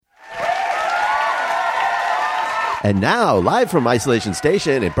And now, live from Isolation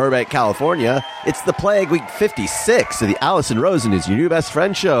Station in Burbank, California, it's the Plague Week 56 of the Allison Rosen is Your New Best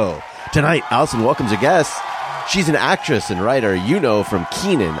Friend show. Tonight, Allison welcomes a guest. She's an actress and writer you know from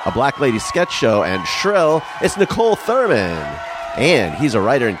Keenan, a Black Lady sketch show, and Shrill. It's Nicole Thurman. And he's a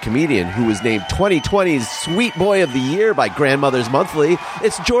writer and comedian who was named 2020's Sweet Boy of the Year by Grandmother's Monthly.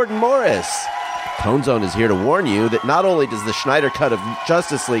 It's Jordan Morris. Tone Zone is here to warn you that not only does the Schneider cut of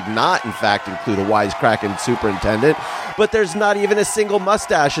Justice League not, in fact, include a wisecracking superintendent, but there's not even a single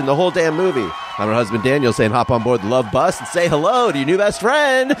mustache in the whole damn movie. I'm her husband, Daniel, saying hop on board the Love Bus and say hello to your new best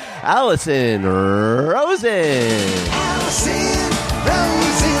friend, Allison Rosen. Allison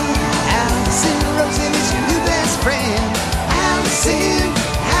Rosen. Allison Rosen is your new best friend. Allison,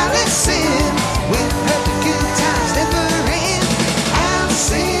 with her the good times never end.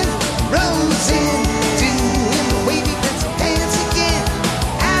 Allison Rosen, doing the wavy pencil dance again.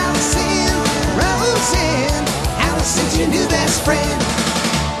 Allison's your new best friend.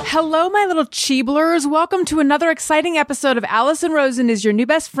 Hello, my little Cheeblers. Welcome to another exciting episode of Allison Rosen is Your New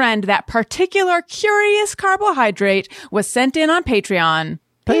Best Friend. That particular curious carbohydrate was sent in on Patreon.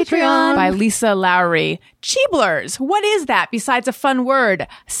 By Lisa Lowry. Cheeblers, what is that besides a fun word?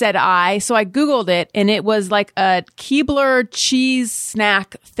 Said I. So I Googled it, and it was like a Keebler cheese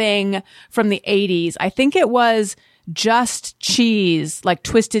snack thing from the 80s. I think it was just cheese, like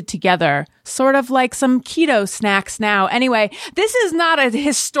twisted together, sort of like some keto snacks now. Anyway, this is not a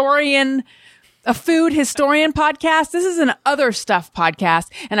food historian podcast. This is an other stuff podcast,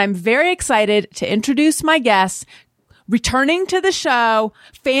 and I'm very excited to introduce my guests. Returning to the show,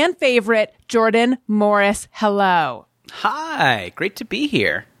 fan favorite, Jordan Morris. Hello. Hi. Great to be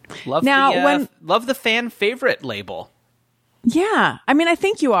here. Love the fan favorite label. Yeah. I mean, I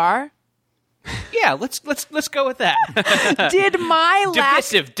think you are. Yeah, let's go with that. Did my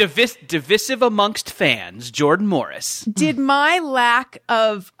divisive amongst fans, Jordan Morris. Did my lack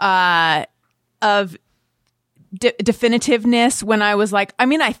of definitiveness when I was like, I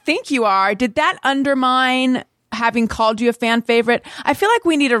mean, I think you are, did that undermine having called you a fan favorite? I feel like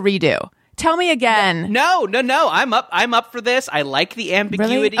we need a redo. Tell me again. No. I'm up for this. I like the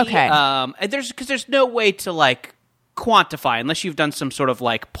ambiguity. Really? Okay. Because there's no way to like quantify unless you've done some sort of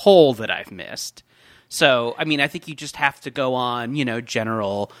like poll that I've missed. So, I mean, I think you just have to go on,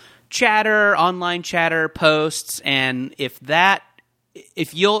 general chatter, online chatter, posts, and if that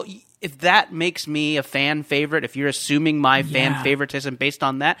makes me a fan favorite, if you're assuming my fan favoritism based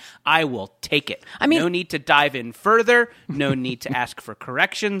on that, I will take it. I mean, no need to dive in further. No need to ask for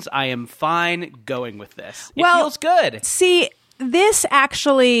corrections. I am fine going with this. It feels good. See, this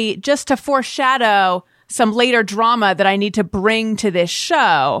actually, just to foreshadow some later drama that I need to bring to this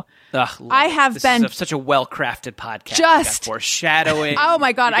show, I have this been is such a well-crafted podcast. Just foreshadowing. Oh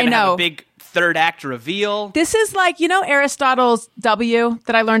my God, I know. Have a big third act reveal. This is like, Aristotle's W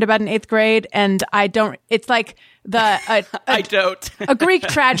that I learned about in 8th grade, and I don't. It's like I don't. A Greek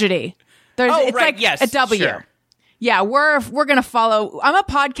tragedy. It's right, like yes, a W. Sure. Yeah, we're gonna follow. I'm a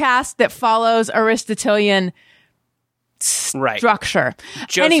podcast that follows Aristotelian structure.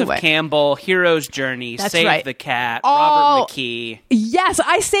 Joseph Campbell, Hero's Journey, That's Save right. the Cat, Robert McKee. Yes,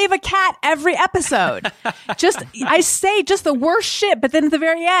 I save a cat every episode. I say just the worst shit, but then at the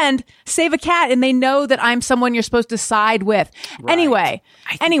very end, save a cat, and they know that I'm someone you're supposed to side with. Right. Anyway,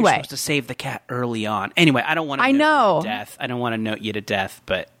 I think you're supposed to save the cat early on. Anyway, I don't want to note you to death. I don't want to note you to death,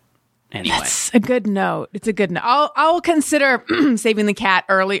 but anyway. It's a good note. It's a good note. I'll consider saving the cat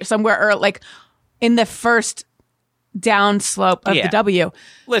early, somewhere early, like in the first down slope of the W.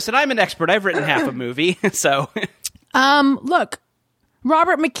 Listen, I'm an expert. I've written half a movie, so. Look,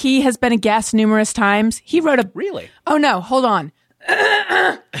 Robert McKee has been a guest numerous times. He wrote Really? Oh no, hold on.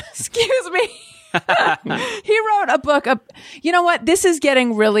 Excuse me. He wrote a book of, you know what? This is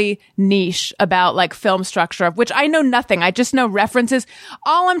getting really niche about like film structure, of which I know nothing. I just know references.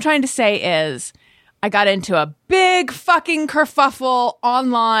 All I'm trying to say is I got into a big fucking kerfuffle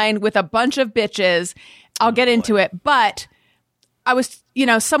online with a bunch of bitches. I'll get into it, but I was,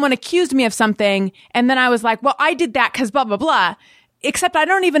 someone accused me of something, and then I was like, well, I did that because blah, blah, blah, except I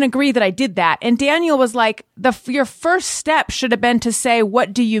don't even agree that I did that. And Daniel was like, your first step should have been to say,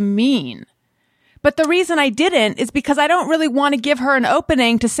 what do you mean? But the reason I didn't is because I don't really want to give her an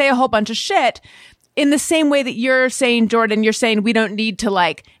opening to say a whole bunch of shit. In the same way that you're saying, Jordan, you're saying we don't need to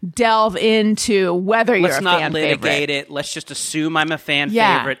like delve into whether you're a fan favorite. Let's not litigate it. Let's just assume I'm a fan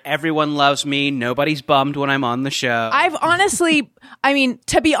favorite. Everyone loves me. Nobody's bummed when I'm on the show. I've honestly,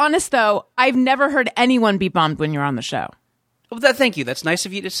 to be honest though, I've never heard anyone be bummed when you're on the show. Well, thank you. That's nice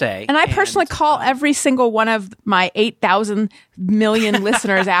of you to say. And I personally call every single one of my 8,000 million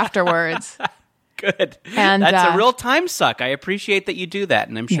listeners afterwards. Good. And, that's a real time suck. I appreciate that you do that,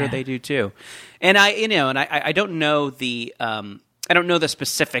 and I'm sure Yeah. they do too. And I don't know the I don't know the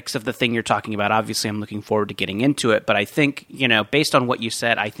specifics of the thing you're talking about. Obviously, I'm looking forward to getting into it, but I think, based on what you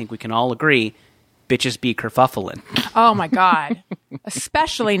said, I think we can all agree bitches be kerfuffling. Oh my God.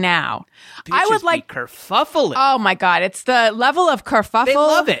 Especially now. I would like be kerfuffling. Oh my God. It's the level of kerfuffle. They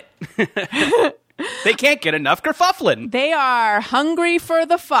love it. They can't get enough kerfuffling. They are hungry for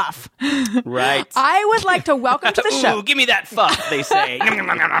the fuff. Right. I would like to welcome to the show. Ooh, give me that fuff, they say.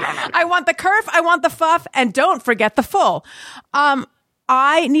 I want the kerf, I want the fuff, and don't forget the full.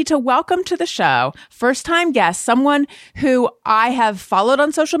 I need to welcome to the show, first-time guest, someone who I have followed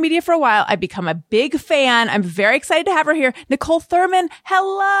on social media for a while. I've become a big fan. I'm very excited to have her here. Nicole Thurman,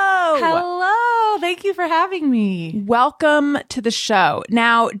 hello. Hello. Thank you for having me. Welcome to the show.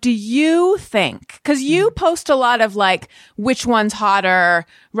 Now, do you think, because you post a lot of like, which one's hotter,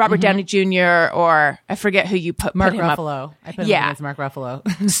 Robert Downey Jr. or I forget who you put Mark him up. Ruffalo. I put him Yeah. against Mark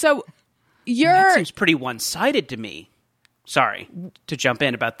Ruffalo. So That you're, seems pretty one-sided to me. Sorry to jump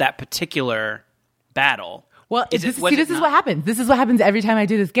in about that particular battle. Well, Is this it- was is it not? what happens. This is what happens every time I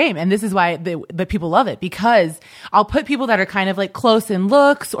do this game. And this is why the people love it, because I'll put people that are kind of like close in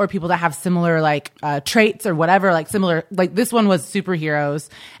looks or people that have similar like traits or whatever, like similar, like this one was superheroes.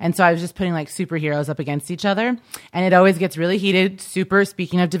 And so I was just putting like superheroes up against each other, and it always gets really heated.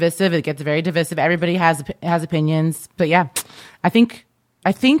 Speaking of divisive, it gets very divisive. Everybody has opinions, but yeah, I think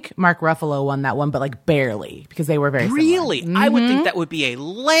Mark Ruffalo won that one, but like barely, because they were very similar. Really? I would think that would be a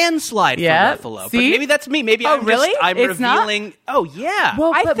landslide Yeah. for Ruffalo. But See? maybe that's me. Maybe Oh, I'm really? I'm It's not? revealing. Oh, yeah.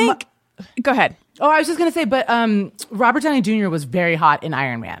 Well, I but think, go ahead. Oh, I was just gonna say, but Robert Downey Jr. was very hot in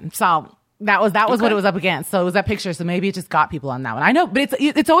Iron Man, so that was what it was up against. So it was that picture. So maybe it just got people on that one. I know, but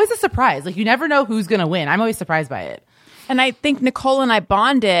it's always a surprise. Like you never know who's gonna win. I'm always surprised by it. And I think Nicole and I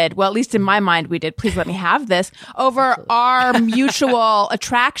bonded, well, at least in my mind we did, please let me have this, over our mutual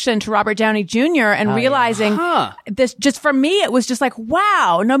attraction to Robert Downey Jr. and realizing this, just for me, it was just like,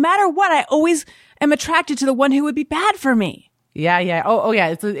 wow, no matter what, I always am attracted to the one who would be bad for me. Yeah. Oh,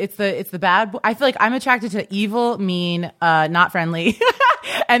 yeah. It's the bad. I feel like I'm attracted to evil, mean, not friendly,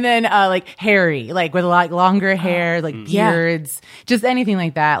 and then like hairy, like with like longer hair, like Yeah. beards, just anything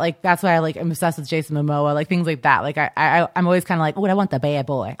like that. Like that's why I'm obsessed with Jason Momoa, like things like that. Like I'm always kind of like, oh, I want the bad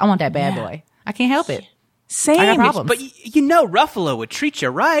boy. I want that bad boy. I can't help it. Same. I got problems. But Ruffalo would treat you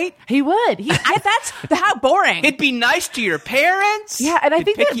right. He would. That's how boring. He'd be nice to your parents. Yeah, and I He'd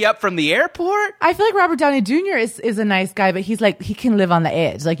think pick that- you up from the airport. I feel like Robert Downey Jr. is a nice guy, but he's like, he can live on the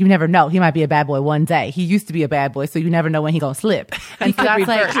edge. Like you never know. He might be a bad boy one day. He used to be a bad boy, so you never know when he gonna slip. And so that's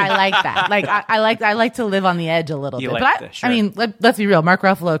like, I like that. Like I like to live on the edge a little You bit. like But that, sure. I mean, let's be real. Mark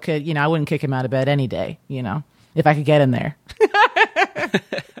Ruffalo could, I wouldn't kick him out of bed any day, if I could get him there.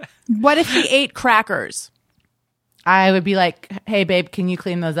 What if he ate crackers? I would be like, hey babe, can you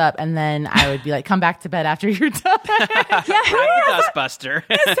clean those up? And then I would be like, come back to bed after you're done. Dustbuster.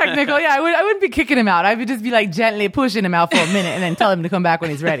 It's technical. Yeah, I wouldn't be kicking him out. I would just be like gently pushing him out for a minute and then tell him to come back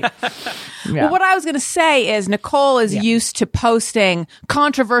when he's ready. Yeah. Well, what I was going to say is Nicole is used to posting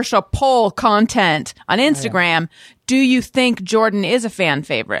controversial poll content on Instagram. Do you think Jordan is a fan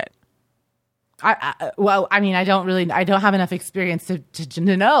favorite? Well, I mean, I don't have enough experience to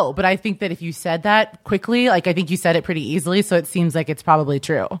know, but I think that if you said that quickly, like I think you said it pretty easily, so it seems like it's probably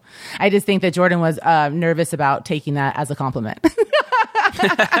true. I just think that Jordan was nervous about taking that as a compliment.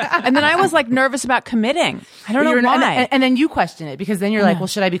 And then I was like nervous about committing. I don't know why. And then you question it because then you're like, well,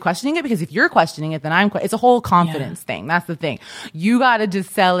 should I be questioning it? Because if you're questioning it, then it's a whole confidence thing. That's the thing. You got to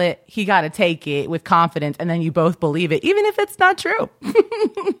just sell it. He got to take it with confidence, and then you both believe it, even if it's not true.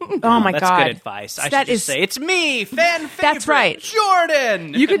 Oh my That's God. good advice. I That should just is- say, it's me, fan favorite, That's right.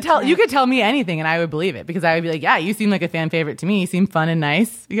 Jordan. You could tell me anything and I would believe it because I would be like, yeah, you seem like a fan favorite to me. You seem fun and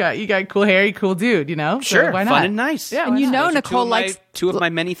nice. You got cool hair, you cool dude, So Sure, why not? fun and nice. Yeah, And why you not? know Those are Nicole likes two of my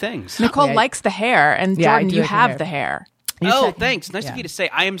many things. Nicole Yeah. likes the hair, and Yeah, I Jordan, do you like the have hair. the hair. Oh, check- thanks. Nice of yeah. you to say.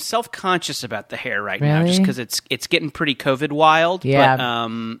 I am self-conscious about the hair right now, Really? just because it's getting pretty COVID wild. Yeah. But,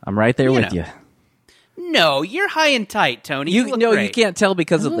 I'm right there with you. no, you're high and tight, Tony. You look You great. can't tell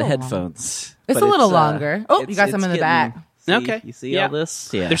because of the Oh. headphones. It's But a little longer. Oh, you got some in the back. See, Okay. You see Yeah. all this?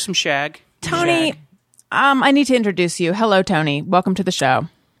 Yeah. There's some shag. Tony, I need to introduce you. Hello, Tony. Welcome to the show.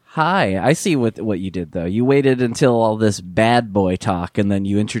 Hi. I see what you did, though. You waited until all this bad boy talk, and then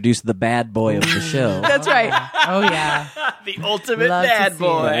you introduced the bad boy of the show. That's right. Oh yeah, The ultimate Love to bad see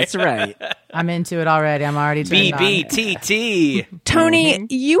boy. That's right. I'm into it already. I'm already turned on. BBTT. Tony,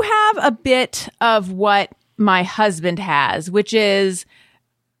 you have a bit of what my husband has, which is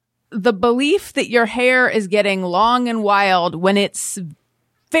the belief that your hair is getting long and wild when it's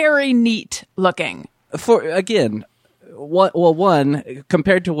very neat looking. For again, one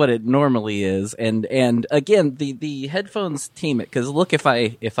compared to what it normally is, and again the headphones team it because look if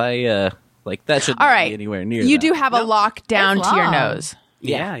I like that shouldn't All right. be anywhere near. You that. do have a lock down It's to your long. nose.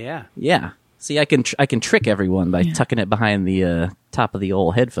 Yeah. Yeah. See, I can trick everyone by tucking it behind the top of the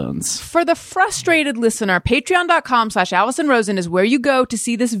old headphones. For the frustrated listener, patreon.com/Allison Rosen is where you go to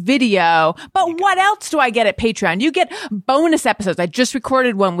see this video. But what else do I get at Patreon? You get bonus episodes. I just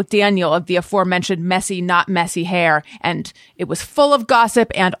recorded one with Daniel of the aforementioned messy, not messy hair. And it was full of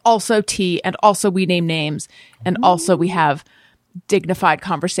gossip and also tea. And also we name names. And also we have dignified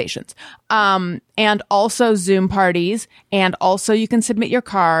conversations. And also Zoom parties. And also you can submit your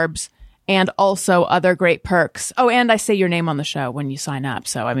carbs. And also other great perks. Oh, and I say your name on the show when you sign up.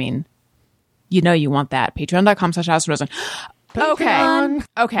 So, I mean, you know you want that. Patreon.com/Allison Rosen.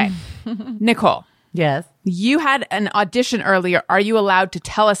 Okay. Nicole, Yes. you had an audition earlier. Are you allowed to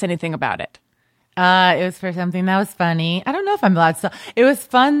tell us anything about it? It was for something that was funny. I don't know if I'm allowed to. It was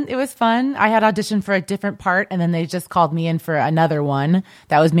fun. I had auditioned for a different part, and then they just called me in for another one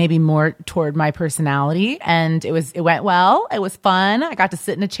that was maybe more toward my personality. And it went well. It was fun. I got to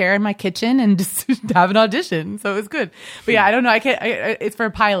sit in a chair in my kitchen and just have an audition. So it was good. But yeah, I don't know. It's for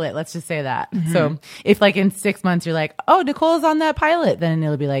a pilot. Let's just say that. So if like in 6 months you're like, oh, Nicole's on that pilot, then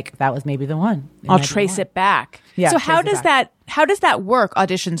it'll be like, that was maybe the one. I'll trace it back. Yeah, So trace it how does that work?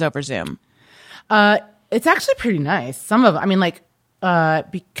 Auditions over Zoom? It's actually pretty nice. Some of, I mean, like,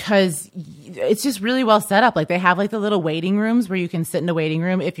 because it's just really well set up. Like they have like the little waiting rooms where you can sit in a waiting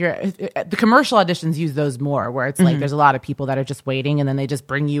room. If the commercial auditions use those more, where it's like there's a lot of people that are just waiting, and then they just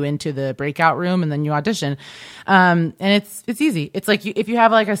bring you into the breakout room and then you audition. And it's easy. It's like if you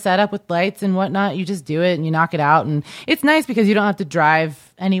have like a setup with lights and whatnot, you just do it and you knock it out, and it's nice because you don't have to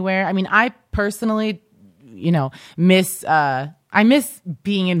drive anywhere. I mean, I personally, I miss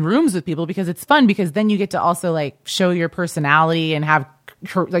being in rooms with people because it's fun, because then you get to also like show your personality and have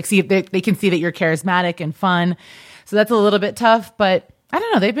like see if they can see that you're charismatic and fun. So that's a little bit tough, but I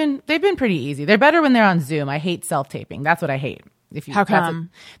don't know. They've been pretty easy. They're better when they're on Zoom. I hate self-taping. That's what I hate. How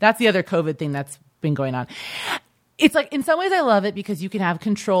come? That's the other COVID thing that's been going on. It's like, in some ways I love it because you can have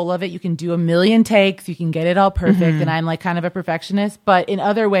control of it. You can do a million takes. You can get it all perfect. And I'm like kind of a perfectionist. But in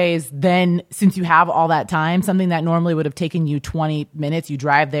other ways, then since you have all that time, something that normally would have taken you 20 minutes, you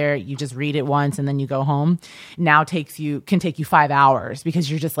drive there, you just read it once and then you go home, now can take you 5 hours because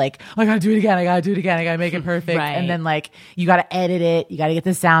you're just like, oh, I gotta do it again. I gotta make it perfect. Right. And then like, you gotta edit it. You gotta get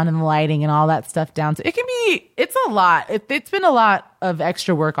the sound and the lighting and all that stuff down. So it's a lot. It's been a lot of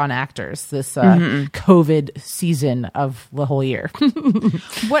extra work on actors this COVID season of the whole year.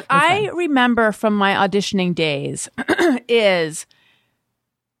 What I remember from my auditioning days is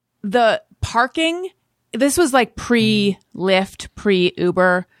the parking. This was like pre-Lyft,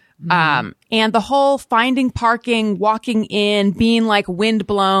 pre-Uber. And the whole finding parking, walking in, being like wind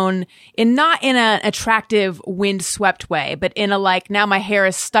blown not in an attractive wind swept way, but in a like, now my hair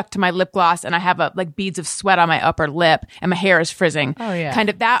is stuck to my lip gloss and I have like beads of sweat on my upper lip and my hair is frizzing. Oh, yeah. Kind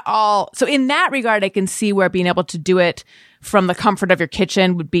of that all. So in that regard, I can see where being able to do it from the comfort of your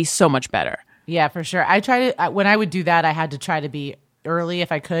kitchen would be so much better. Yeah, for sure. When I would do that, I had to try to be early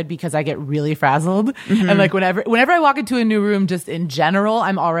if I could, because I get really frazzled. And like whenever I walk into a new room, just in general,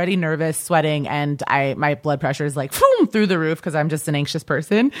 I'm already nervous, sweating, and my blood pressure is like through the roof because I'm just an anxious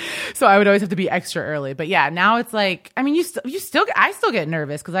person. So I would always have to be extra early. But yeah, now it's like, I mean, I still get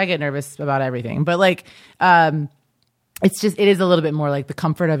nervous because I get nervous about everything. But like, it is a little bit more like the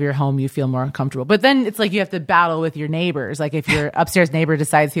comfort of your home. You feel more comfortable. But then it's like you have to battle with your neighbors. Like if your upstairs neighbor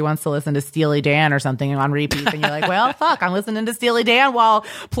decides he wants to listen to Steely Dan or something on repeat, and you're like, well, fuck, I'm listening to Steely Dan while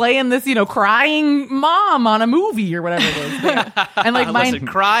playing this, crying mom on a movie or whatever it is. But, and like Listen,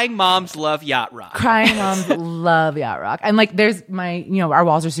 crying moms love yacht rock. crying moms love yacht rock. And like there's our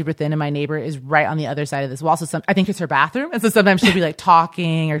walls are super thin, and my neighbor is right on the other side of this wall. So I think it's her bathroom. And so sometimes she'll be like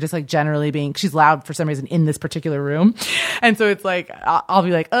talking or just like generally she's loud for some reason in this particular room. And so it's like, I'll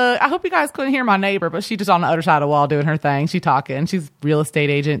be like, I hope you guys couldn't hear my neighbor, but she's just on the other side of the wall doing her thing. She's talking. She's a real estate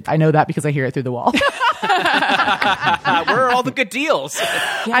agent. I know that because I hear it through the wall. Where are all the good deals?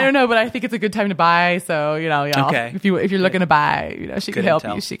 I don't know, but I think it's a good time to buy. So, y'all, Okay. if you're looking to buy, she can Good help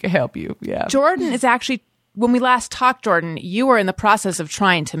intel. you. She can help you. Yeah. Jordan is actually, when we last talked, Jordan, you were in the process of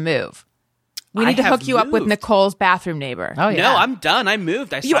trying to move. We need to have hook you up with moved. Nicole's bathroom neighbor. Oh, yeah. No, I'm done. I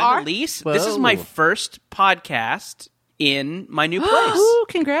moved. I You signed are? a lease. This is my first podcast in my new place. Ooh,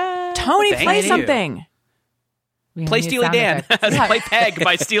 congrats. Tony, Thank play you. something. We Play need Steely sound Dan. effects. Yeah. Play Peg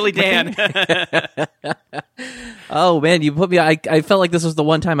by Steely Dan. Oh man, you put me. I felt like this was the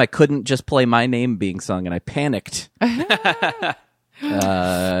one time I couldn't just play my name being sung, and I panicked.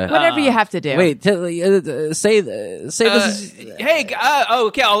 Whatever you have to do. Wait, say this is... Hey,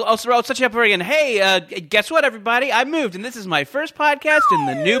 okay, I'll set you up again. Hey, guess what, everybody? I moved, and this is my first podcast in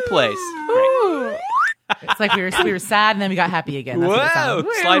the new place. Great. It's like we were sad and then we got happy again. That's what it Whoa!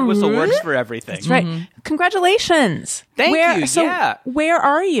 sounds. Slide whistle works for everything. That's right. Congratulations. Thank you, So yeah. where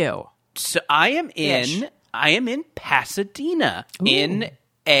are you? So I am in Pasadena in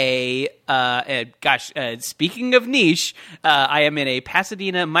a speaking of niche, I am in a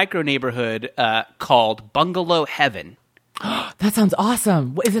Pasadena micro neighborhood called Bungalow Heaven. That sounds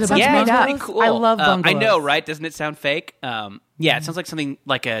awesome. Is it a bunch Yeah, of it's bungalows? pretty cool. I love bungalows. I know, right? Doesn't it sound fake? Yeah, it sounds like something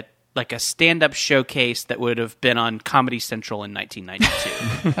like a stand-up showcase that would have been on Comedy Central in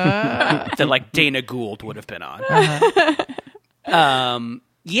 1992 that like Dana Gould would have been on.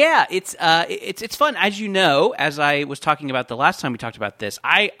 Yeah, it's fun. As you know, as I was talking about the last time we talked about this,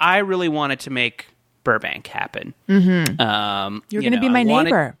 I really wanted to make Burbank happen. Mm-hmm. You're going to be my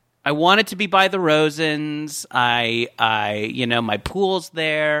neighbor. I wanted to be by the Rosens. I my pool's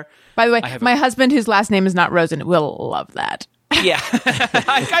there. By the way, my husband, whose last name is not Rosen, will love that. Yeah,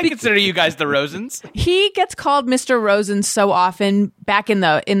 I consider you guys the Rosens. He gets called Mr. Rosen so often back in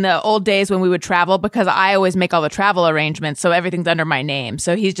the old days when we would travel, because I always make all the travel arrangements, so everything's under my name.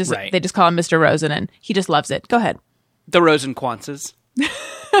 So he's just Right. they just call him Mr. Rosen, and he just loves it. Go ahead. The Rosenquances.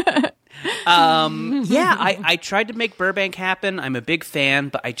 Yeah, I tried to make Burbank happen. I'm a big fan,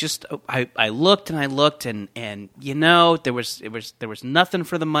 but I looked and there was nothing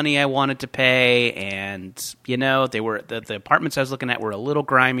for the money I wanted to pay, and the apartments I was looking at were a little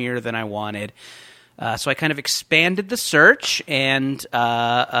grimier than I wanted. So I kind of expanded the search and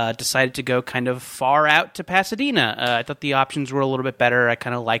decided to go kind of far out to Pasadena. I thought the options were a little bit better. I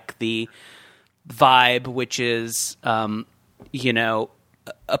kind of like the vibe, which is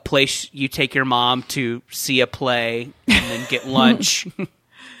a place you take your mom to see a play and then get lunch.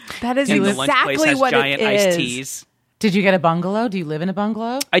 That is And the lunch place exactly has what giant it iced is. teas. Did you get a bungalow? Do you live in a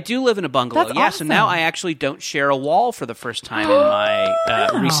bungalow? I do live in a bungalow. That's Yeah, awesome. so now I actually don't share a wall for the first time in my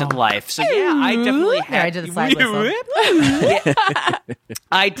recent life. So yeah, I definitely There, had. I did the side whistle.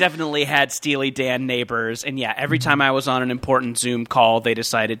 I definitely had Steely Dan neighbors, and yeah, every time I was on an important Zoom call, they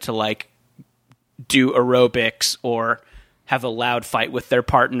decided to like do aerobics or have a loud fight with their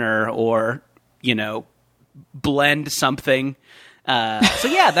partner or blend something. So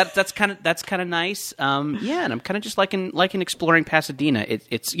yeah, that's kind of nice. Yeah, and I'm kind of just liking exploring Pasadena.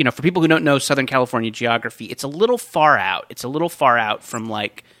 It's for people who don't know Southern California geography, it's a little far out. It's a little far out from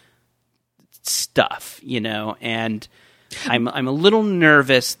like stuff, and I'm a little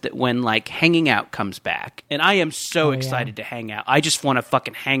nervous that when like hanging out comes back, and I am so excited to hang out. I just want to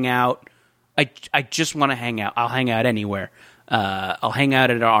fucking hang out. I just want to hang out. I'll hang out anywhere. I'll hang out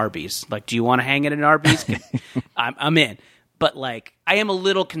at an Arby's. Like, do you want to hang at an Arby's? I'm in. But like, I am a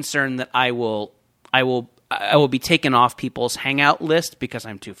little concerned that I will be taken off people's hangout list because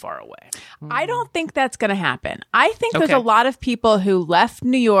I'm too far away. I don't think that's going to happen. I think there's Okay. a lot of people who left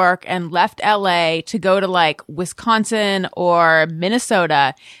New York and left LA to go to like Wisconsin or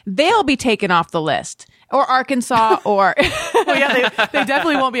Minnesota. They'll be taken off the list. Or Arkansas, or Well, yeah, they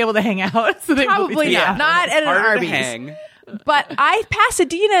definitely won't be able to hang out. So they will be probably taken not. out. Not at an Harder to Arby's. hang. But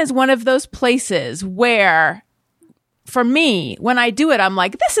Pasadena is one of those places where, for me, when I do it, I'm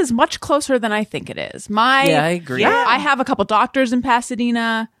like, this is much closer than I think it is. Yeah, I agree. I have a couple doctors in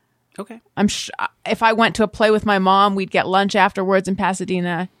Pasadena. Okay. I'm if I went to a play with my mom, we'd get lunch afterwards in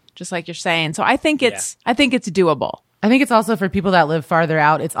Pasadena, just like you're saying. So I think it's doable. I think it's also for people that live farther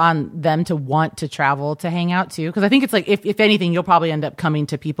out, it's on them to want to travel to hang out too. Because I think it's like, if anything, you'll probably end up coming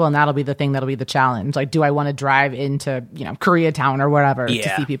to people, and that'll be the thing that'll be the challenge. Like, do I want to drive into, Koreatown or whatever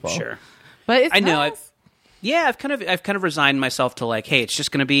to see people? Sure. But it's I know. nice. I've kind of resigned myself to like, hey, it's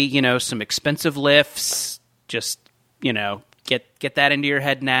just going to be some expensive lifts. Just get that into your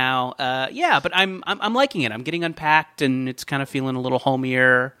head now. But I'm liking it. I'm getting unpacked, and it's kind of feeling a little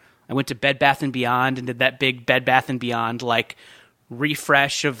homier. I went to Bed Bath & Beyond and did that big Bed Bath & Beyond like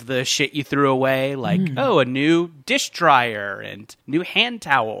refresh of the shit you threw away, like a new dish dryer and new hand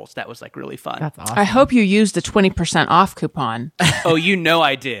towels. That was like really fun. That's awesome. I hope you used the 20% off coupon. Oh,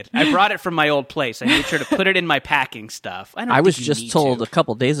 I did. I brought it from my old place. I made sure to put it in my packing stuff. I was just told a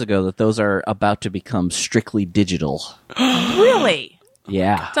couple days ago that those are about to become strictly digital. Really?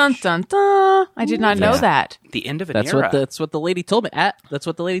 Yeah. Dun dun dun. I did not know that. the end of an That's era. what the lady told me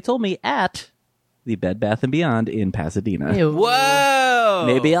at the Bed Bath and Beyond in Pasadena. Ew. Whoa!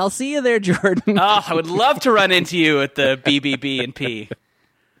 Maybe I'll see you there, Jordan. Oh, I would love to run into you at the BBB and P.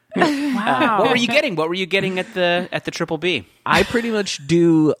 Wow. What were you getting? What were you getting at the Triple B? I pretty much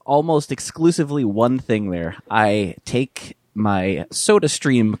do almost exclusively one thing there. I take my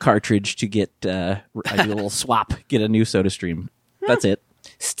SodaStream cartridge to get I do a little swap, get a new SodaStream. That's it.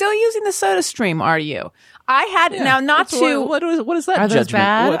 Still using the SodaStream, are you? I had now not That's to. what is that Are those judgment?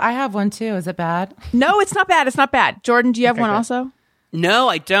 bad? What- I have one too. Is it bad? No, it's not bad. It's not bad. Jordan, do you have one good. also? No,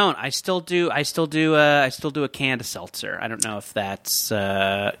 I don't. I still do a canned seltzer. I don't know if that's.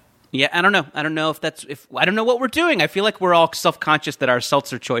 I don't know. I don't know if that's. I don't know what we're doing. I feel like we're all self-conscious that our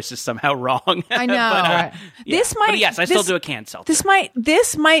seltzer choice is somehow wrong. I know. But, Right. This might. But yes, I still this- do a canned seltzer.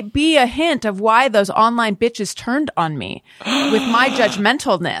 This might be a hint of why those online bitches turned on me with my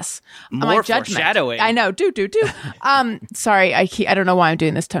judgmentalness. my More judgment. foreshadowing. I know. Do. Sorry, I don't know why I'm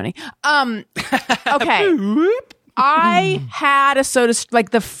doing this, Tony. Okay. I had a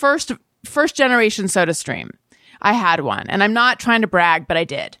the first generation SodaStream. I had one, and I'm not trying to brag, but I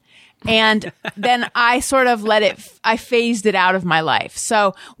did. And then I sort of I phased it out of my life.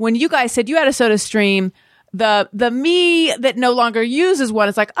 So when you guys said you had a SodaStream, the me that no longer uses one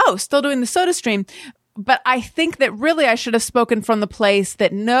is like, oh, still doing the SodaStream. But I think that really I should have spoken from the place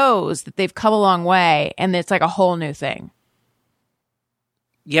that knows that they've come a long way and it's like a whole new thing.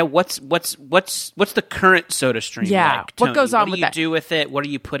 Yeah, what's the current SodaStream Yeah, like? what Tony? goes on What with do you that? do with it? What are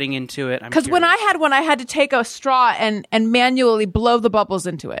you putting into it? Because when I had one, I had to take a straw and manually blow the bubbles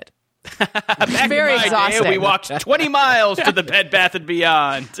into it. Back very in my exhausting. day, we walked 20 miles to the Bed Bath &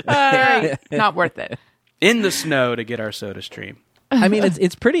 Beyond Very not worth it. in the snow to get our SodaStream. I mean,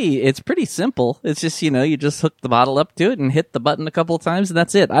 it's pretty simple. It's just, you just hook the bottle up to it and hit the button a couple of times, and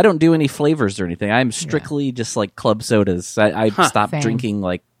that's it. I don't do any flavors or anything. I'm strictly just like club sodas. I stopped Same. drinking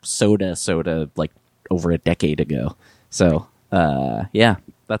like soda like over a decade ago. So, yeah,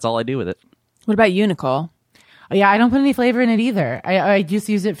 that's all I do with it. What about you, Nicole? Yeah, I don't put any flavor in it either. I just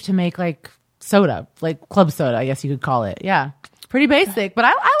use it to make like soda, like club soda, I guess you could call it. Yeah. Pretty basic, but I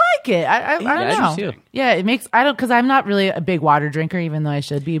like it. I don't I know. do too. Yeah, it makes because I'm not really a big water drinker, even though I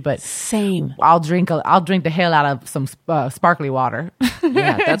should be. But Same. I'll drink the hell out of some sparkly water.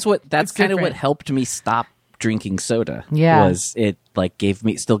 Yeah, that's kind of what different. helped me stop drinking soda. Yeah. Was it like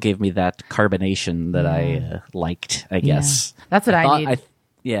still gave me that carbonation that I liked, I guess. That's what I thought need.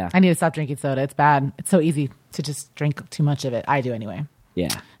 Yeah. I need to stop drinking soda. It's bad. It's so easy to just drink too much of it. I do anyway. Yeah.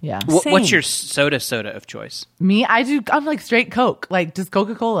 Yeah. Same. What's your soda of choice? Me, I'm like straight Coke, like just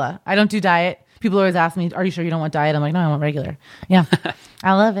Coca-Cola. I don't do diet. People always ask me, "Are you sure you don't want diet?" I'm like, "No, I want regular." Yeah,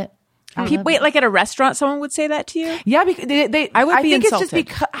 I love it. Wait, like at a restaurant, someone would say that to you? Yeah, because I would be think insulted. it's just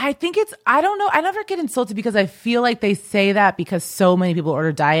because I think it's. I don't know. I never get insulted because I feel like they say that because so many people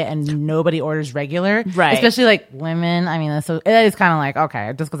order diet and nobody orders regular. Right. Especially like women. I mean, so it is kind of like,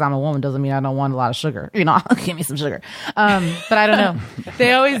 okay, just because I'm a woman doesn't mean I don't want a lot of sugar. Give me some sugar. But I don't know.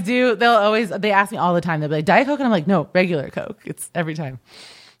 They always do. They ask me all the time. They'll be like, Diet Coke, and I'm like, no, regular Coke. It's every time.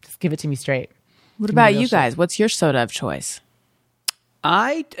 Just give it to me straight. What about real you shit. guys? What's your soda of choice?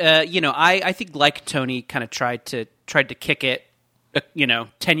 I think like Tony kind of tried to kick it,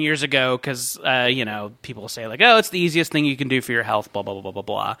 10 years ago because, people say like, oh, it's the easiest thing you can do for your health, blah, blah, blah, blah,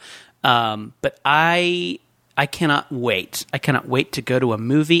 blah, blah. But I cannot wait. I cannot wait to go to a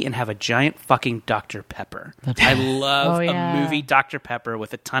movie and have a giant fucking Dr. Pepper. I love Oh, yeah. a movie Dr. Pepper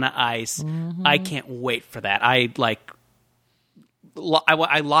with a ton of ice. I can't wait for that. I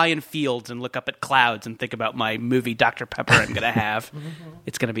lie in fields and look up at clouds and think about my movie Dr. Pepper I'm going to have.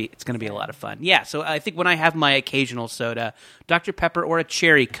 It's going to be a lot of fun. Yeah, so I think when I have my occasional soda, Dr. Pepper or a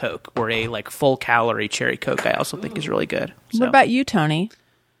cherry Coke or a like full calorie cherry Coke I also think is really good. So. What about you, Tony?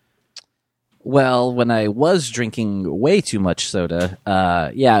 Well, when I was drinking way too much soda,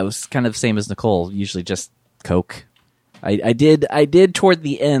 it was kind of the same as Nicole. Usually just Coke. I did toward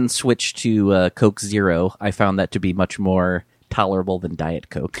the end switch to Coke Zero. I found that to be much more tolerable than Diet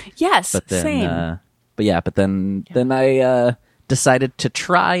Coke. Yes, But then, same. then I decided to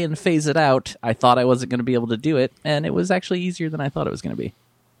try and phase it out. I thought I wasn't going to be able to do it, and it was actually easier than I thought it was going to be.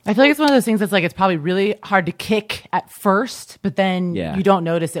 I feel like it's one of those things that's like it's probably really hard to kick at first, but then Yeah. you don't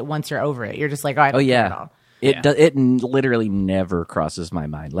notice it once you're over it. You're just like, oh, I don't care at all. It literally never crosses my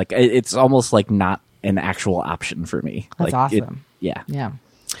mind. Like it's almost like not an actual option for me. That's Like, awesome. Yeah.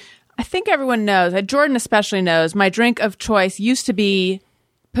 I think everyone knows, Jordan especially knows, my drink of choice used to be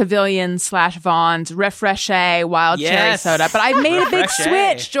Pavilion / Vaughn's Refreshe wild cherry Yes. soda, but I've made a big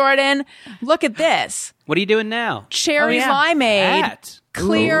Refreshe. switch, Jordan. Look at this. What are you doing now? Cherry Oh, yeah. limeade, That.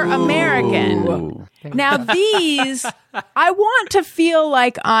 clear American. Now these, I want to feel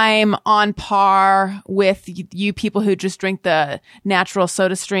like I'm on par with you people who just drink the natural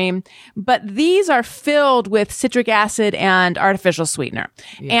soda stream, but these are filled with citric acid and artificial sweetener.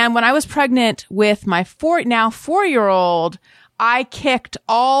 And when I was pregnant with my 4-year-old, I kicked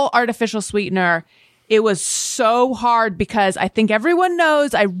all artificial sweetener it was so hard because I think everyone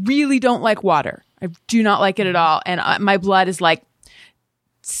knows I really don't like water. I do not like it at all. And my blood is like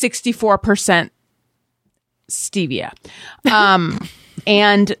 64% stevia.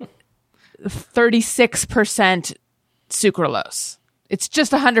 And 36% sucralose. It's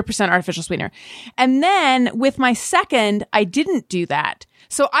just 100% artificial sweetener. And then with my second, I didn't do that.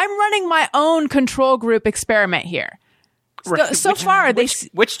 So I'm running my own control group experiment here. Right. So far,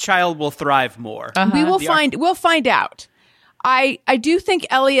 Which child will thrive more? we'll find out. I do think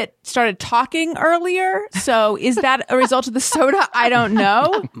Elliot started talking earlier. So is that a result of the soda? I don't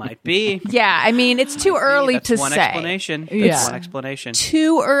know. Might be. Yeah, I mean, it's too early That's to one say. explanation. Yeah. That's one explanation.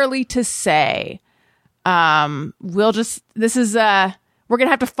 Too early to say. We'll just, this is, we're going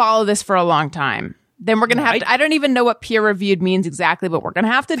to have to follow this for a long time. Then we're going to have to, I don't even know what peer reviewed means exactly, but we're going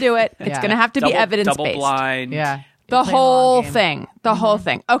to have to do it. It's Yeah. going to have to be evidence Double based. blind. Yeah. The You're playing a whole long game. thing. The whole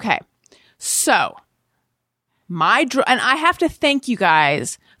thing. Okay. So, and I have to thank you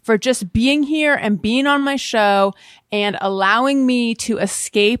guys for just being here and being on my show and allowing me to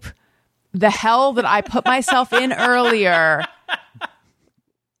escape the hell that I put myself in earlier.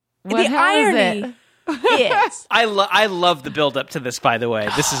 What the hell is irony is I love the build up to this. By the way,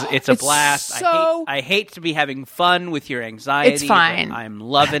 it's a It's blast. so- I hate to be having fun with your anxiety. It's fine. But I'm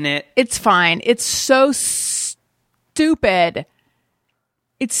loving it. it's fine. It's so stupid.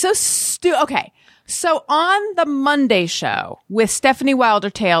 It's so stupid. Okay. So on the Monday show with Stephanie Wilder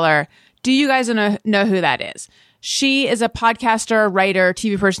Taylor, do you guys know who that is? She is a podcaster, writer,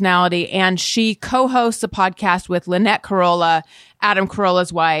 TV personality, and she co-hosts a podcast with Lynette Carolla, Adam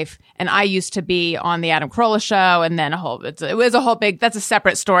Carolla's wife. And I used to be on the Adam Carolla show, and then it was a whole big, that's a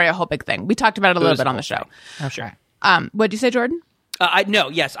separate story, a whole big thing. We talked about it a little bit on the show. Sure. What'd you say, Jordan? I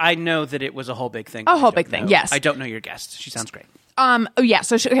know that it was a whole big thing. A but I whole don't big thing, know- yes. I don't know your guest. She sounds great. Oh yeah.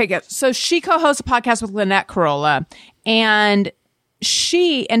 So she co-hosts a podcast with Lynette Carolla, and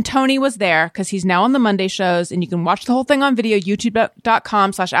she and Tony was there because he's now on the Monday shows, and you can watch the whole thing on video,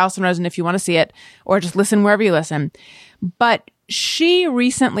 youtube.com/Allison Rosen if you want to see it, or just listen wherever you listen. But she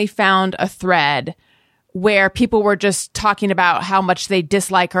recently found a thread where people were just talking about how much they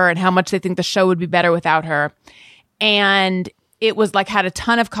dislike her and how much they think the show would be better without her. And it was like had a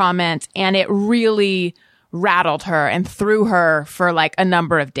ton of comments, and it really rattled her and threw her for like a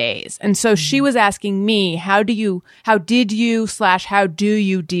number of days. And so she was asking me, how did you deal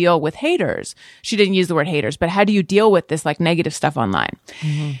with haters? She didn't use the word haters, but how do you deal with this like negative stuff online?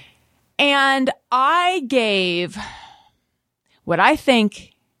 And I gave what I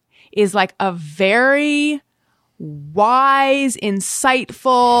think is like a very wise,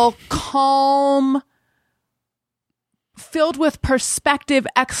 insightful, calm, filled with perspective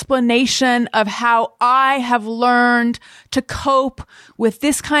explanation of how I have learned to cope with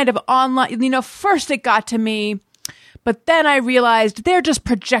this kind of online, first it got to me, but then I realized they're just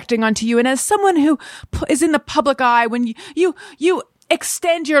projecting onto you. And as someone who is in the public eye, when you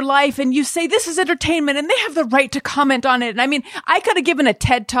extend your life and you say this is entertainment and they have the right to comment on it. And I mean, I could have given a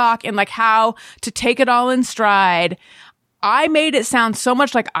TED talk and like how to take it all in stride. I made it sound so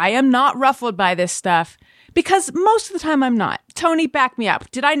much like I am not ruffled by this stuff. Because most of the time I'm not. Tony, back me up.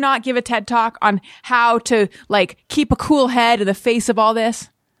 Did I not give a TED talk on how to like keep a cool head in the face of all this?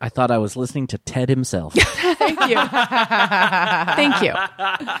 I thought I was listening to Ted himself. Thank you. Thank you.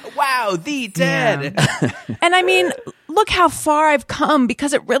 Wow, the dead. And I mean, look how far I've come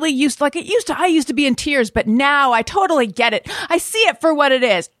because it really I used to be in tears, but now I totally get it. I see it for what it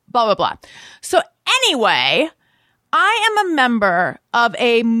is. Blah, blah, blah. So anyway, I am a member of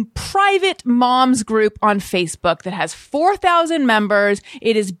a private moms group on Facebook that has 4,000 members.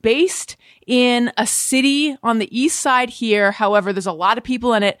 It is based in a city on the east side here. However, there's a lot of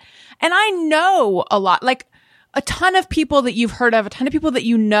people in it. And I know a lot, like a ton of people that you've heard of, a ton of people that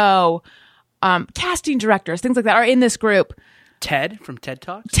you know, casting directors, things like that are in this group. Ted from TED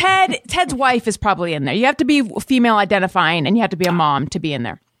Talks? Ted's wife is probably in there. You have to be female identifying and you have to be a mom to be in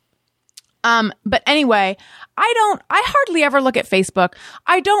there. But anyway, I hardly ever look at Facebook.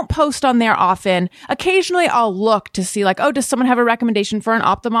 I don't post on there often. Occasionally I'll look to see like, oh, does someone have a recommendation for an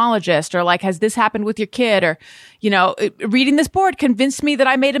ophthalmologist? Or like, has this happened with your kid? Or, reading this board convinced me that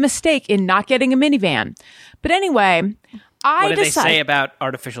I made a mistake in not getting a minivan. But anyway, What did they say about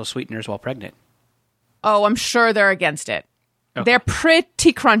artificial sweeteners while pregnant? Oh, I'm sure they're against it. Okay. They're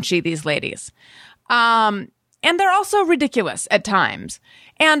pretty crunchy, these ladies. And they're also ridiculous at times.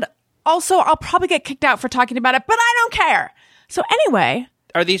 And also, I'll probably get kicked out for talking about it, but I don't care. So anyway.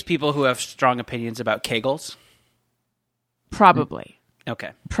 Are these people who have strong opinions about Kegels? Probably.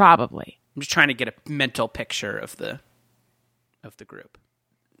 Okay. Probably. I'm just trying to get a mental picture of the group.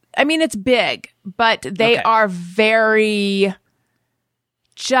 I mean, it's big, but they Okay. are very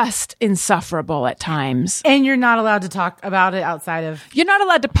just insufferable at times. And you're not allowed to talk about it outside of. You're not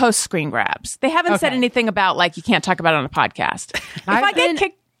allowed to post screen grabs. They haven't said Okay. anything about like you can't talk about it on a podcast. If I get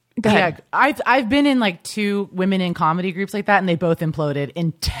kicked, go ahead. Yeah, I've been in like 2 women in comedy groups like that, and they both imploded,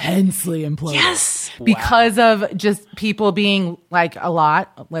 intensely imploded. Yes. because of just people being like a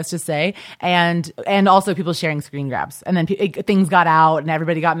lot, let's just say, and also people sharing screen grabs, and then things got out, and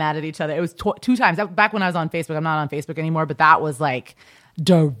everybody got mad at each other. It was 2 times. Back when I was on Facebook, I'm not on Facebook anymore, but that was like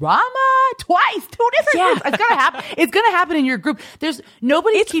drama twice, 2 different groups. It's gonna happen. It's gonna happen in your group. There's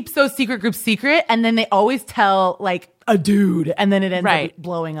nobody keeps those secret groups secret, and then they always tell like a dude, and then it ends up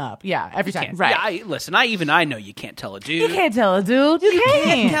blowing up. Yeah, every time. Yeah, I know you can't tell a dude. You can't tell a dude. You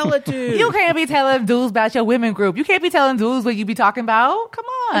can't tell a dude. You can't be telling dudes about your women group. You can't be telling dudes what you be talking about. Come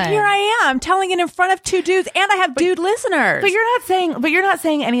on. Here I am telling it in front of 2 dudes, and I have dude listeners. But you're not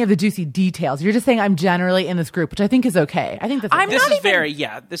saying any of the juicy details. You're just saying I'm generally in this group, which I think is okay. I think that's okay.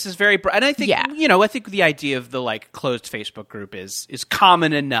 This is very, and I think, I think the idea of the like closed Facebook group is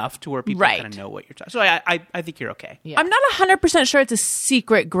common enough to where people kind of know what you're talking. So I think you're okay. Yeah. I'm not 100% sure it's a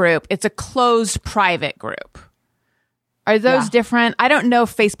secret group. It's a closed private group. Are those different? I don't know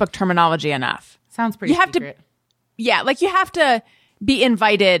Facebook terminology enough. Sounds pretty secret. You have to be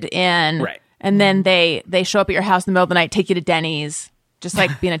invited in. Right. And then they show up at your house in the middle of the night, take you to Denny's, just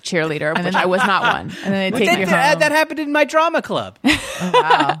like being a cheerleader, which I was not one. And then they take you home. That happened in my drama club. Oh,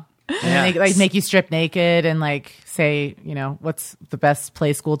 wow. And then they like make you strip naked and like say, what's the best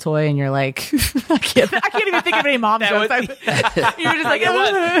play school toy? And you're like, I can't even think of any mom jokes. You're just like,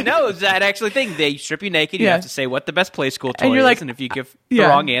 no, it's that actually thing. They strip you naked. You have to say what the best play school toy and you're is. like, and if you give the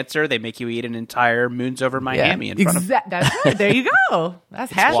wrong answer, they make you eat an entire Moons Over Miami in front of them. That's right. There you go.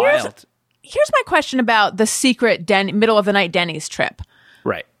 That's wild. Here's my question about the secret middle of the night Denny's trip.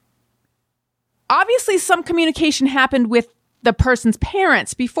 Right. Obviously, some communication happened with the person's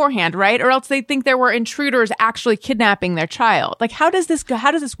parents beforehand, right? Or else they think there were intruders actually kidnapping their child. Like, how does this go? How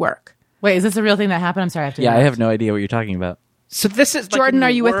does this work? Wait, is this a real thing that happened? I'm sorry. I have no idea what you're talking about. So this is Jordan. Are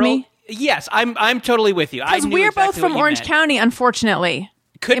you with me? Yes, I'm totally with you. Because we're both from Orange County, unfortunately.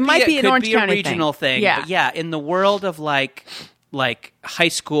 It might be an Orange County regional thing. Yeah. But yeah, in the world of like high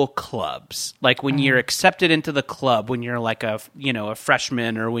school clubs, like when you're accepted into the club, when you're like a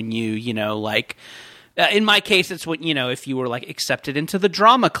freshman, or when in my case, it's when, if you were like accepted into the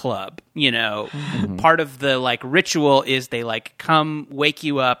drama club, part of the like ritual is they like come wake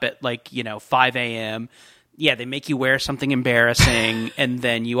you up at like, 5 a.m. Yeah, they make you wear something embarrassing, and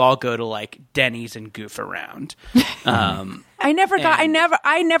then you all go to like Denny's and goof around. I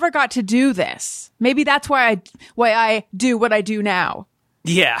never got to do this. Maybe that's why I do what I do now.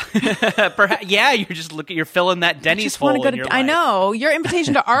 Yeah, perhaps. Yeah, you're filling that Denny's hole in your life. I know your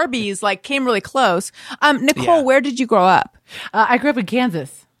invitation to Arby's like came really close. Nicole, where did you grow up? I grew up in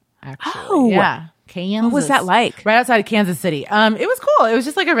Kansas. Actually, oh yeah, Kansas. What was that like? Right outside of Kansas City. It was cool. It was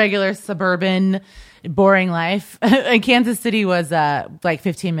just like a regular suburban, boring life. And Kansas City was like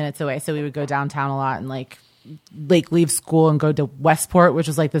 15 minutes away, so we would go downtown a lot and like leave school and go to Westport, which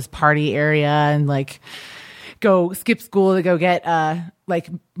was like this party area, and like go skip school to go get like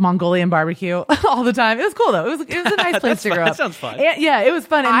Mongolian barbecue all the time. It was cool though. It was a nice place to grow up. That sounds fun. And, yeah, it was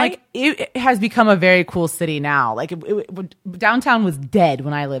fun, and it has become a very cool city now. Like downtown was dead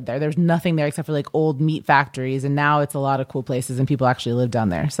when I lived there. There's nothing there except for like old meat factories, and now it's a lot of cool places, and people actually live down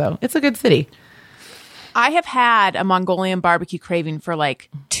there. So it's a good city. I have had a Mongolian barbecue craving for like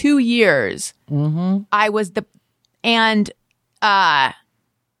 2 years. Mm-hmm.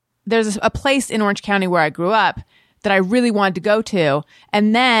 There's a place in Orange County where I grew up that I really wanted to go to.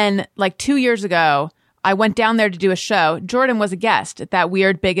 And then like 2 years ago, I went down there to do a show. Jordan was a guest at that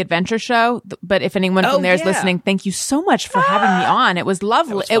weird big adventure show. But if anyone from there is listening, thank you so much for having me on. It was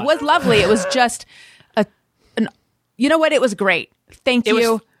lovely. It was lovely. It was just you know what? It was great. Thank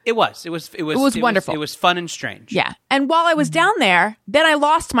you. It was wonderful. It was fun and strange. Yeah. And while I was down there, then I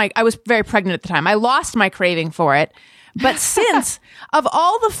was very pregnant at the time. I lost my craving for it. But since of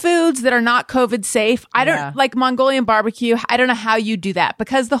all the foods that are not COVID safe, I don't like Mongolian barbecue. I don't know how you do that,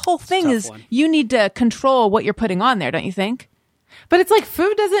 because the whole thing is you need to control what you're putting on there, don't you think? But it's like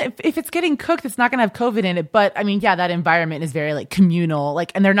food doesn't, if it's getting cooked, it's not going to have COVID in it. But I mean, yeah, that environment is very like communal,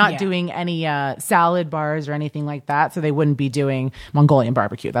 like, and they're not doing any salad bars or anything like that. So they wouldn't be doing Mongolian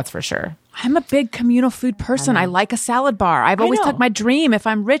barbecue. That's for sure. I'm a big communal food person. I like a salad bar. I've always know. thought my dream, if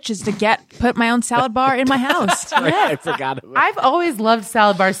I'm rich, is to put my own salad bar in my house. I forgot about I've always loved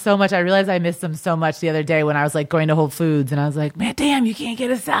salad bars so much. I realized I missed them so much the other day when I was like going to Whole Foods, and I was like, man, damn, you can't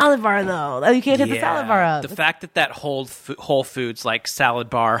get a salad bar though. You can't hit the salad bar up. The fact that Whole Foods like salad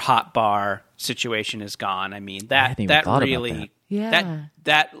bar, hot bar situation is gone. I mean that hadn't even thought about really that. Yeah.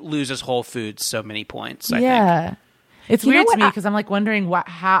 that loses Whole Foods so many points. I think. Yeah. It's You know weird to what? me because I'm like wondering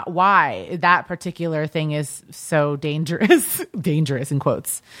why that particular thing is so dangerous. Dangerous in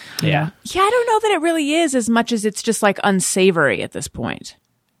quotes. Yeah. Yeah, I don't know that it really is as much as it's just like unsavory at this point.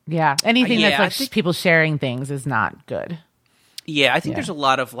 Yeah. Anything Yeah, that's I like think- people sharing things is not good. Yeah, I think there's a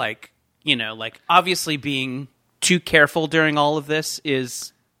lot of like, like obviously being too careful during all of this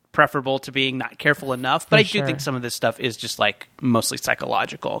is preferable to being not careful enough. But I do sure. think some of this stuff is just like mostly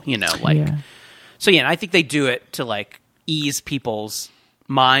psychological, like. Yeah. So yeah, and I think they do it to like ease people's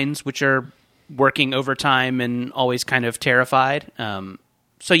minds, which are working overtime and always kind of terrified.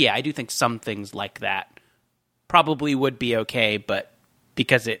 So yeah, I do think some things like that probably would be okay, but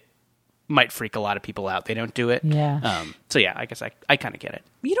because it might freak a lot of people out, they don't do it. Yeah. So yeah, I guess I kind of get it.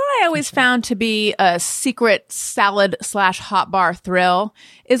 You know what I always found to be a secret salad / hot bar thrill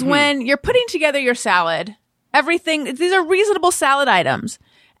is when you're putting together your salad, everything, these are reasonable salad items.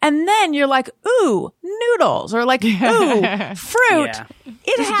 And then you're like, ooh, noodles, or like, ooh, fruit. Yeah.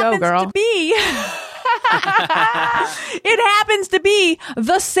 It Just go, happens girl. to be. It happens to be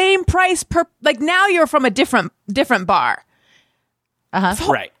the same price per. Like now you're from a different bar.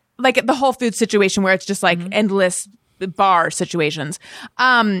 Right. Like at the Whole Foods situation where it's just like endless bar situations.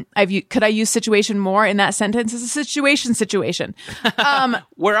 Could I use situation more in that sentence? It's a situation.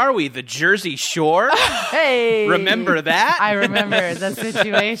 Where are we? The Jersey Shore? Hey. Remember that? I remember the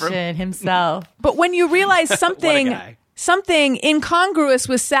situation himself. But when you realize guy. something incongruous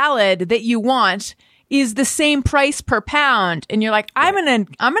with salad that you want is the same price per pound, and you're like, I'm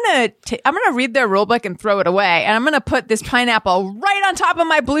gonna read their rule book and throw it away, and I'm gonna put this pineapple right on top of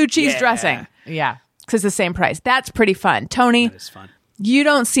my blue cheese Yeah. dressing Yeah. because it's the same price. That's pretty fun, Tony. It's fun. You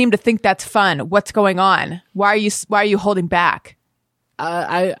don't seem to think that's fun. What's going on? Why are you holding back?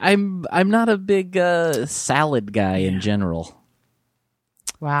 I'm not a big salad guy in general.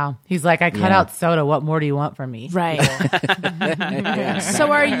 Wow. He's like, I cut Yeah. out soda. What more do you want from me? Right.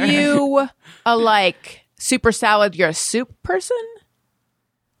 So are you a like super salad? You're a soup person?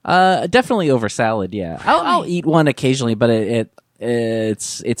 Definitely over salad. Yeah, I'll eat one occasionally, but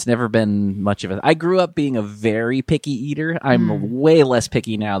it's never been much of a. I grew up being a very picky eater. I'm way less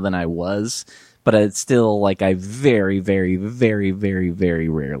picky now than I was, but it's still like I very, very, very, very, very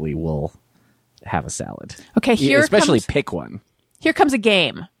rarely will have a salad. Okay, especially pick one. Here comes a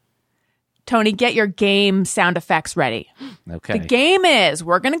game. Tony, get your game sound effects ready. Okay. The game is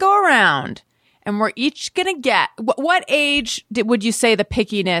we're going to go around and we're each going to get what age would you say the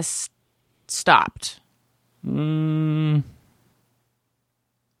pickiness stopped?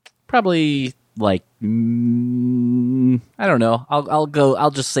 Probably like I don't know.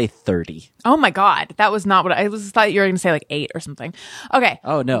 I'll just say 30. Oh my God. That was not what I thought you were going to say like 8 or something. Okay.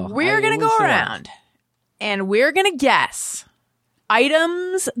 Oh, no. We're going to go around and we're going to guess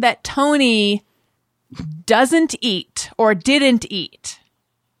items that Tony doesn't eat or didn't eat.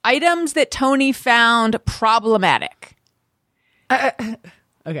 Items that Tony found problematic.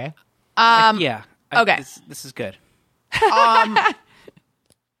 Okay. Yeah. okay. This is good.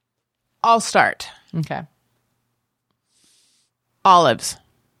 I'll start. Okay. Olives.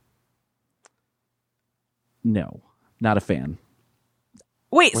 No, not a fan.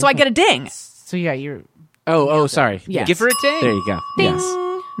 Wait, so I get a ding. So yeah, you're Oh, sorry. Yes. Give her a ding. There you go. Yes.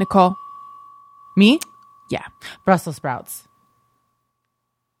 Nicole. me. Yeah. Brussels sprouts.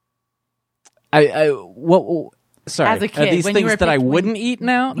 Sorry. As a kid, are these when you things were that I pick- wouldn't eat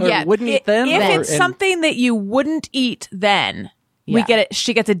now? Or Yeah. wouldn't eat then? If Or- it's and- something that you wouldn't eat then, we Yeah. get it.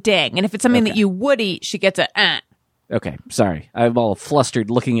 She gets a ding. And if it's something that Okay. you would eat, she gets a Okay, sorry. I'm all flustered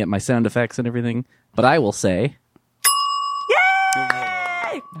looking at my sound effects and everything, but I will say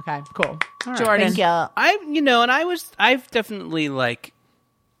Okay. Cool. Jordan. Thank you. I've definitely like,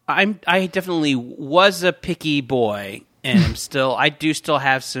 I definitely was a picky boy, and I do still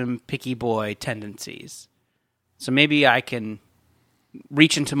have some picky boy tendencies. So maybe I can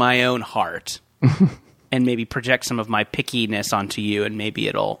reach into my own heart and maybe project some of my pickiness onto you, and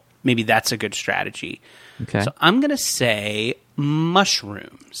maybe that's a good strategy. okay. So I'm gonna say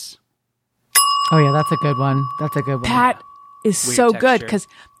mushrooms. Oh yeah, that's a good one. That's a good one. That is Weird so good texture. because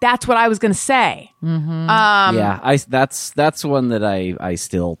that's what I was going to say. yeah, that's one that I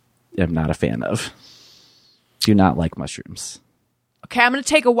still am not a fan of. Do not like mushrooms. Okay, I'm going to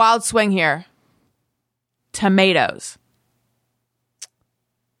take a wild swing here. Tomatoes.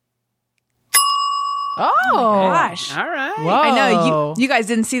 Oh, Gosh. All right. Whoa. I know you guys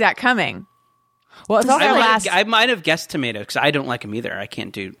didn't see that coming. Well, it's also I might have guessed tomato because I don't like them either. I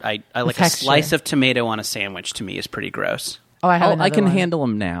can't do. I like a texture. slice of tomato on a sandwich. To me, is pretty gross. Oh, I have I another can one. handle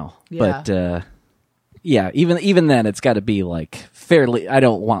them now, Yeah. but yeah, even then, it's got to be like fairly. I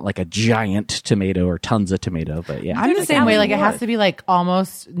don't want like a giant tomato or tons of tomato, but yeah, I'm the same way. Like it has would. to be like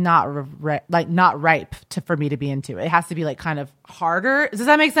almost not not ripe for me to be into it. It has to be like kind of harder. Does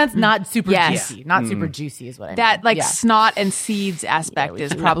that make sense? Not super Yes. juicy. Not super juicy is what I mean. That like Yeah. snot and seeds aspect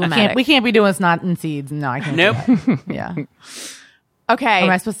is problematic. we can't be doing snot and seeds. No, I can't. Nope. Do that. Yeah. Okay. Am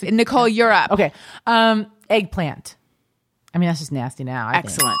I supposed to- Nicole, you're up. Okay. Eggplant. I mean, that's just nasty now. I think.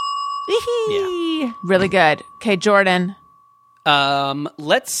 Excellent. Yeah. Really good. Okay, Jordan.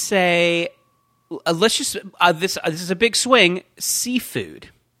 Let's say, let's just this is a big swing. Seafood.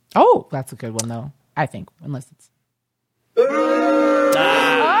 Oh, that's a good one though. I think, unless it's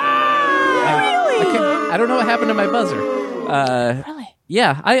I don't know what happened to my buzzer. Really?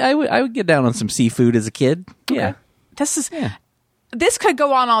 Yeah, I would get down on some seafood as a kid. Yeah, This could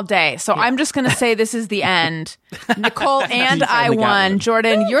go on all day, so I'm just going to say this is the end. Nicole and I finally got won. one.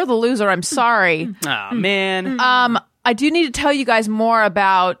 Jordan, you're the loser. I'm sorry. Oh man. I do need to tell you guys more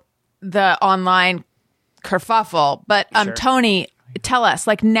about the online kerfuffle, but Sure. Tony, tell us,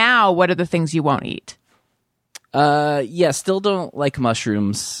 like now, what are the things you won't eat? yeah, still don't like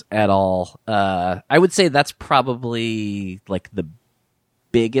mushrooms at all. I would say that's probably like the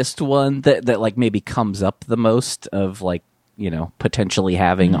biggest one that like maybe comes up the most of like, you know, potentially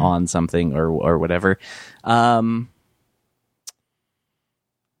having on something or whatever.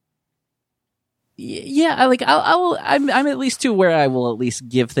 Yeah, I'm at least to where I will at least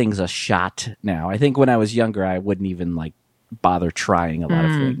give things a shot now. I think when I was younger, I wouldn't even like bother trying a lot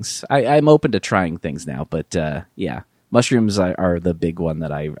of things. I'm open to trying things now, but yeah, mushrooms are the big one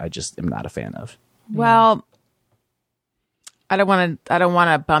that I just am not a fan of. Well, I don't want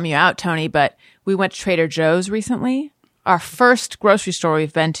to bum you out, Tony, but we went to Trader Joe's recently. Our first grocery store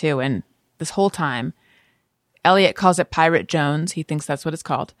we've been to in this whole time. Elliot calls it Pirate Jones. He thinks that's what it's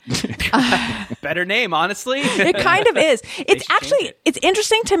called. Better name, honestly. It kind of is. It's should actually, change it. it's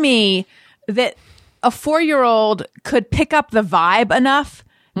interesting to me that a 4-year-old could pick up the vibe enough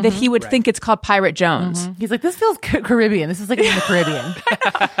that he would think it's called Pirate Jones. he's like, this feels Caribbean. This is like in the Caribbean.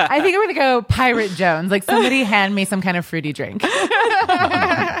 I think I'm gonna go Pirate Jones. Like somebody hand me some kind of fruity drink.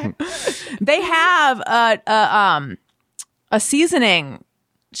 They have a seasoning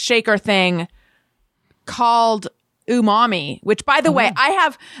shaker thing called umami, which by the way,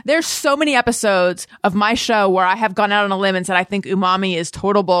 there's so many episodes of my show where I have gone out on a limb and said I think umami is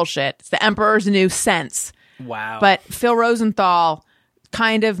total bullshit. It's the Emperor's New Sense. Wow. But Phil Rosenthal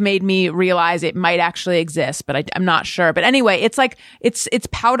kind of made me realize it might actually exist, but I'm not sure. But anyway, it's like it's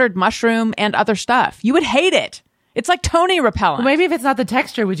powdered mushroom and other stuff. You would hate it. It's like Tony repellent. Well, maybe if it's not the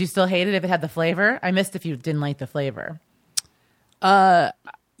texture, would you still hate it if it had the flavor? I missed if you didn't like the flavor.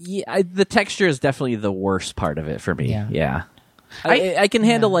 Yeah, the texture is definitely the worst part of it for me. Yeah. Yeah. I can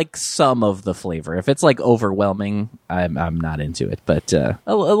handle like some of the flavor. If it's like overwhelming, I'm not into it. But a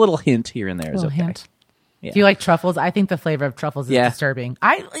little hint here and there is Little okay. hint. Yeah. Do you like truffles? I think the flavor of truffles is Yeah. disturbing. You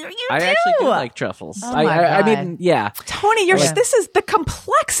I do? actually do like truffles. Oh my I God. mean, yeah. Tony, this is the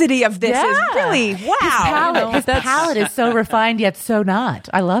complexity of this is really wow. His palate is so refined yet so not.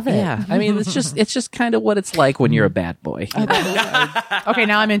 I love it. Yeah. I mean, it's just kind of what it's like when you're a bad boy. Okay,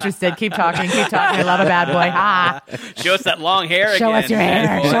 now I'm interested. Keep talking. I love a bad boy. Ah, Show us that long hair show again. us your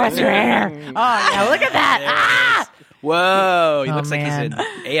hair. Show us your hair. Oh yeah, look at that. Ah. Whoa, he Oh, looks like he's man.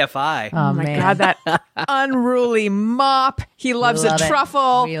 in AFI. Oh my man. God, that unruly mop. He loves a love it.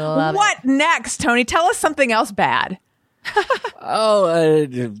 truffle. We love What next, Tony? Tell us something else bad. Have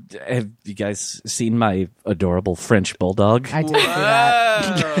you guys seen my adorable French bulldog? I did see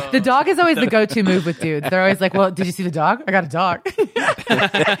that. The dog is always the go-to move with dudes. They're always like, "Well, did you see the dog? I got a dog." I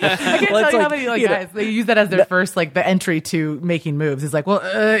can't tell you how many guys they use that as their first like the entry to making moves. It's like,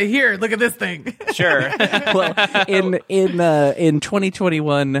 "Well, here, look at this thing." Sure. Well, in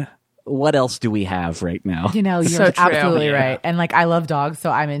 2021, what else do we have right now? You know, you're So true. absolutely Yeah. right. And like, I love dogs,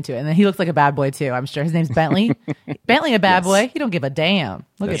 so I'm into it. And then he looks like a bad boy too. I'm sure his name's Bentley. Bentley, a bad boy. He don't give a damn.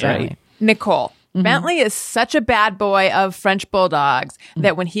 Look That's at right. Bentley. Nicole. Bentley is such a bad boy of French bulldogs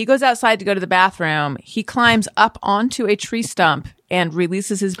that when he goes outside to go to the bathroom, he climbs up onto a tree stump and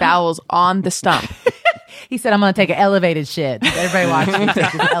releases his bowels on the stump. He said, I'm going to take an elevated shit. Everybody watch me take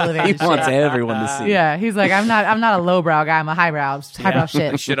this He elevated wants shit. everyone to see. Yeah, he's like, I'm not a lowbrow guy. I'm a highbrow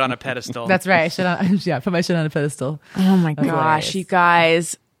shit. Shit on a pedestal. That's right. Put my shit on a pedestal. Oh my hilarious. gosh, you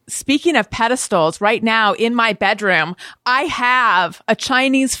guys. Speaking of pedestals, right now in my bedroom, I have a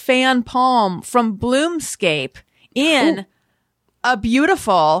Chinese fan palm from Bloomscape in a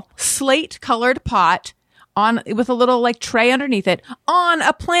beautiful slate colored pot with a little like tray underneath it on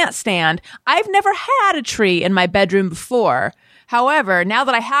a plant stand. I've never had a tree in my bedroom before. However, now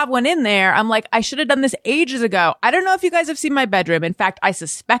that I have one in there, I'm like, I should have done this ages ago. I don't know if you guys have seen my bedroom. In fact, I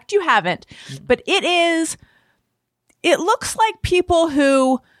suspect you haven't, but it looks like people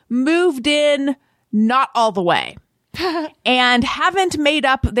who moved in not all the way and haven't made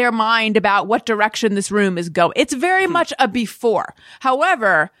up their mind about what direction this room is going. It's very much a before.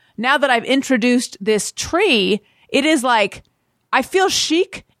 However, now that I've introduced this tree, it is like, I feel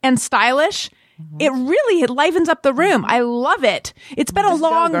chic and stylish. It livens up the room. I love it. It's been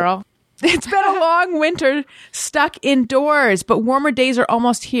It's been a long winter stuck indoors, but warmer days are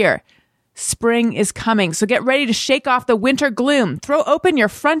almost here. Spring is coming, so get ready to shake off the winter gloom. Throw open your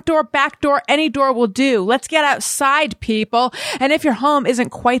front door, back door, any door will do. Let's get outside, people. And if your home isn't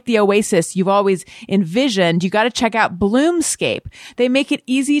quite the oasis you've always envisioned, you got to check out Bloomscape. They make it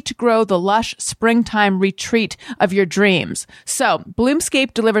easy to grow the lush springtime retreat of your dreams. So,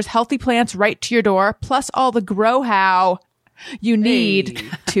 Bloomscape delivers healthy plants right to your door, plus all the grow-how you need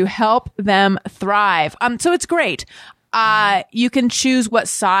to help them thrive. So it's great. You can choose what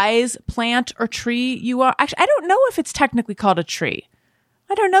size plant or tree you want. Actually, I don't know if it's technically called a tree.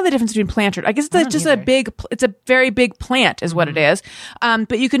 I don't know the difference between plant or, I guess it's just it's a very big plant is what it is.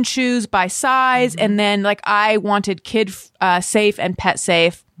 But you can choose by size. And then like I wanted kid safe and pet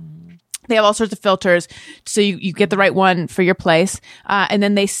safe. They have all sorts of filters. So you get the right one for your place. And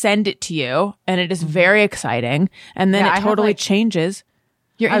then they send it to you and it is very exciting. And then it totally changes.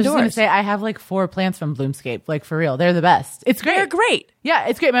 I was just going to say, I have like 4 plants from Bloomscape. Like, for real. They're the best. It's great. They're great. Yeah,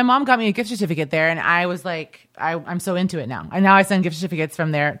 it's great. My mom got me a gift certificate there, and I was like, I'm so into it now. And now I send gift certificates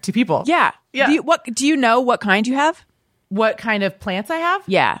from there to people. Yeah. Yeah. Do you know what kind you have? What kind of plants I have?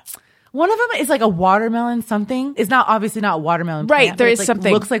 Yeah. One of them is like a watermelon something. It's obviously not watermelon plant. Right, there is like,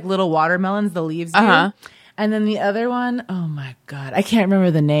 something. Looks like little watermelons, the leaves do. And then the other one, oh my God, I can't remember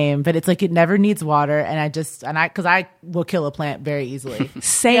the name, but it's like it never needs water. And because I will kill a plant very easily.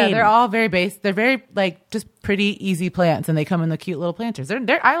 Same. Yeah, they're all very basic. They're very like just pretty easy plants, and they come in the cute little planters. I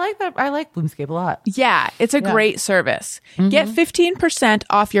like that. I like Bloomscape a lot. Yeah, it's a great service. Get 15%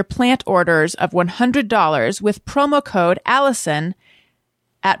 off your plant orders of $100 with promo code Allison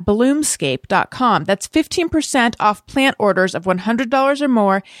at bloomscape.com. That's 15% off plant orders of $100 or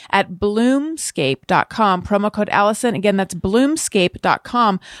more at bloomscape.com. Promo code Allison. Again, that's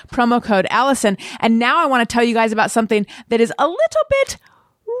bloomscape.com. Promo code Allison. And now I want to tell you guys about something that is a little bit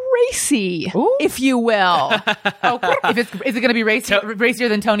racy, if you will. Is it going to be racier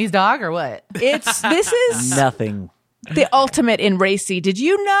than Tony's dog or what? This is Nothing. the ultimate in racy. Did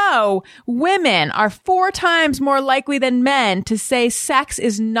you know women are 4 times more likely than men to say sex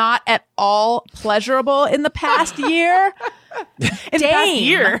is not at all pleasurable in the past year? In the past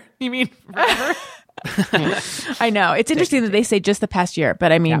year? You mean forever? I know. It's interesting that they say just the past year,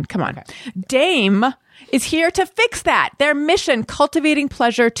 but I mean, come on. Okay. Dame is here to fix that. Their mission, cultivating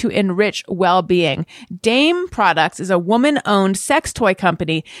pleasure to enrich well-being. Dame Products is a woman-owned sex toy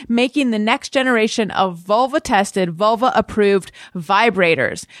company making the next generation of vulva-tested, vulva-approved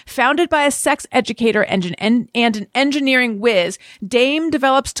vibrators. Founded by a sex educator and an engineering whiz, Dame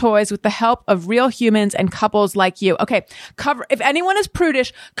develops toys with the help of real humans and couples like you. Okay, if anyone is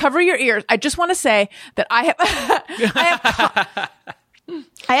prudish, cover your ears. I just want to say that I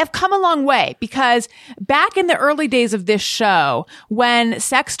have come a long way, because back in the early days of this show, when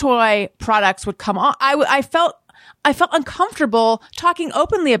sex toy products would come on, I felt uncomfortable talking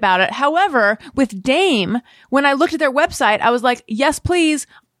openly about it. However, with Dame, when I looked at their website, I was like, yes, please,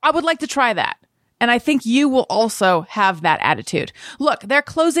 I would like to try that. And I think you will also have that attitude. Look, they're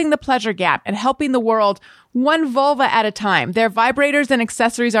closing the pleasure gap and helping the world one vulva at a time. Their vibrators and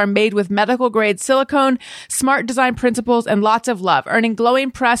accessories are made with medical-grade silicone, smart design principles, and lots of love, earning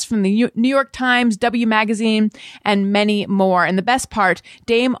glowing press from the New York Times, W Magazine, and many more. And the best part,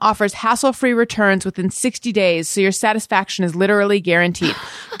 Dame offers hassle-free returns within 60 days, so your satisfaction is literally guaranteed.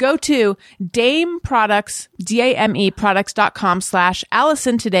 Go to Dame Products, DAME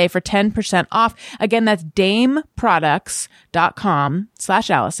products.com/Allison today for 10% off. Again, that's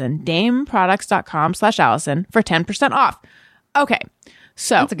dameproducts.com/Allison, dameproducts.com/Allison for 10% off. Okay.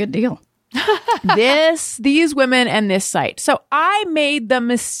 So That's a good deal. these women and this site. So I made the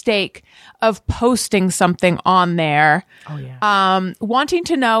mistake of posting something on there, wanting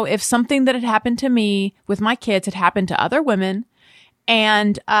to know if something that had happened to me with my kids had happened to other women.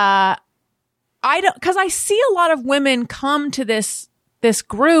 And I don't, because I see a lot of women come to this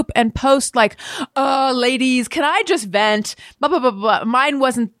group and post like, ladies, can I just vent? Blah, blah, blah, blah. Mine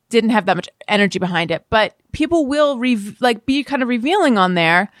didn't have that much energy behind it, but people will be kind of revealing on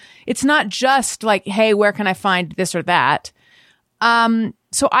there. It's not just like, hey, where can I find this or that?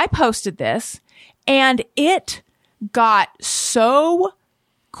 So I posted this and it got so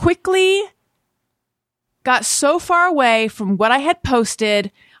far away from what I had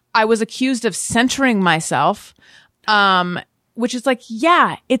posted. I was accused of censoring myself. Which is like,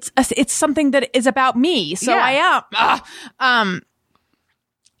 yeah, it's something that is about me. So I am.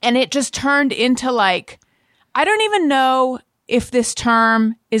 And it just turned into like, I don't even know if this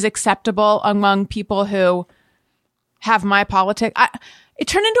term is acceptable among people who have my politics. It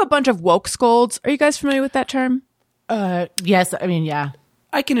turned into a bunch of woke scolds. Are you guys familiar with that term? Yes. I mean, yeah.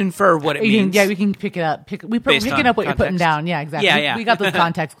 I can infer what it means. Yeah, we can pick it up. We're picking up what context. you're putting down. Yeah, exactly. Yeah. We got those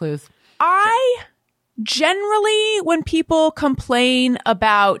context clues. Generally, when people complain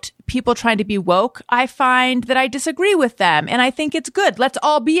about people trying to be woke, I find that I disagree with them. And I think it's good. Let's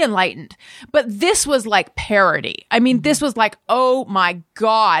all be enlightened. But this was like parody. I mean, this was like, oh my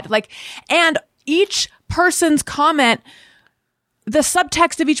God. Like, and each person's comment, the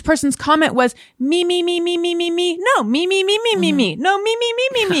subtext of each person's comment was me. No, me. No, me. No,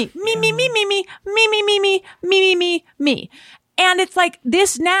 me. And it's like,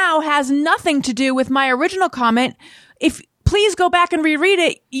 this now has nothing to do with my original comment. If please go back and reread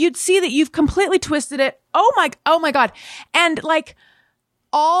it, you'd see that you've completely twisted it. Oh my God. And like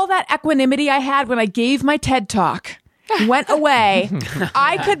all that equanimity I had when I gave my TED talk went away.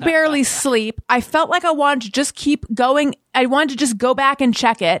 I could barely sleep. I felt like I wanted to just keep going. I wanted to just go back and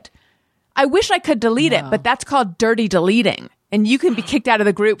check it. I wish I could delete it, but that's called dirty deleting. And you can be kicked out of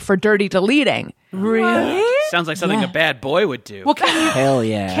the group for dirty deleting. Really? Sounds like something a bad boy would do. Well, Hell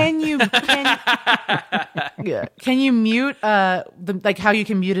yeah. Can you mute like how you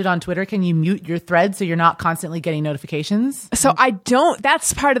can mute it on Twitter? Can you mute your thread so you're not constantly getting notifications? So I don't.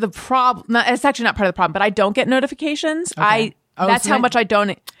 That's part of the problem. No, it's actually not part of the problem, but I don't get notifications. Okay. That's how much I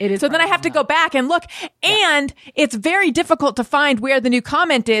don't. It is. So then I have to go back and look, and it's very difficult to find where the new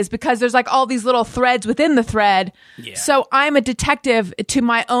comment is because there's like all these little threads within the thread. Yeah. So I'm a detective to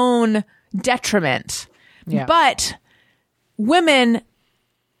my own detriment. Yeah. But women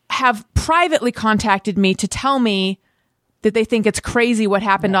have privately contacted me to tell me that they think it's crazy what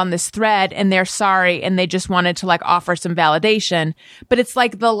happened on this thread and they're sorry and they just wanted to like offer some validation. But it's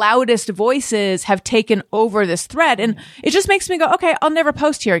like the loudest voices have taken over this thread and it just makes me go, okay, I'll never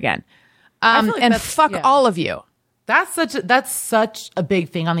post here again. I feel like And that's- fuck yeah. all of you. That's such a big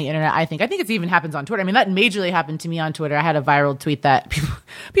thing on the internet. I think it even happens on Twitter. I mean, that majorly happened to me on Twitter. I had a viral tweet that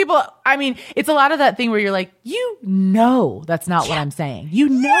people. I mean, it's a lot of that thing where you're like, that's not what I'm saying.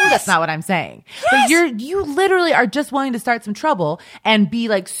 That's not what I'm saying. But you literally are just wanting to start some trouble and be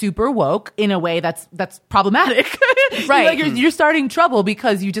like super woke in a way that's problematic. Right. You're starting trouble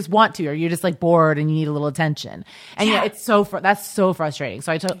because you just want to, or you're just like bored and you need a little attention. And it's that's so frustrating.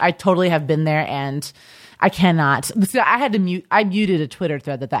 So I totally have been there and. I cannot. So I had to mute. I muted a Twitter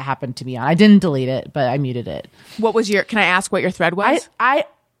thread that happened to me on. I didn't delete it, but I muted it. What was can I ask what your thread was? I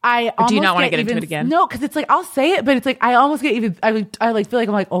Or do you not want to get into it again? No, because it's like I'll say it, but it's like I almost get even. I like feel like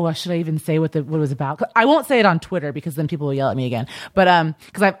I'm like, oh, should I even say what it was about? I won't say it on Twitter because then people will yell at me again. But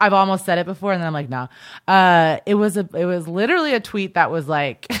because I've almost said it before, and then I'm like, no. It was literally a tweet that was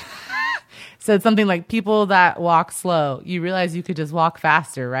like. Said something like, people that walk slow, you realize you could just walk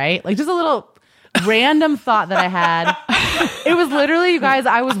faster, right? Like just a little random thought that I had. It was literally, you guys,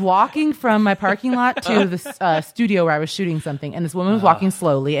 I was walking from my parking lot to the studio where I was shooting something, and this woman was walking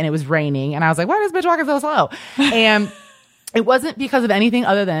slowly, and it was raining, and I was like, why is this bitch walking so slow? And it wasn't because of anything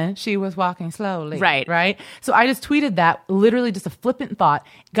other than she was walking slowly. Right. So I just tweeted that, literally just a flippant thought,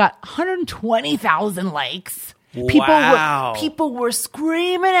 got 120,000 likes. People were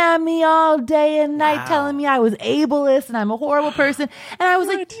screaming at me all day and night, telling me I was ableist and I'm a horrible person. And I was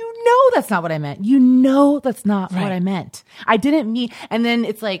like, that's not what I meant. That's not what I meant. I didn't mean. And then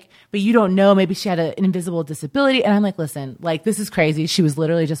it's like, but you don't know. Maybe she had an invisible disability. And I'm like, listen, like this is crazy. She was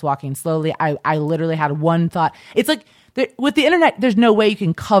literally just walking slowly. I literally had one thought. It's like with the internet, there's no way you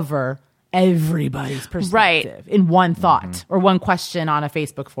can cover everybody's perspective in one thought or one question on a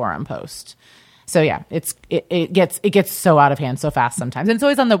Facebook forum post. So yeah, it gets so out of hand so fast sometimes, and it's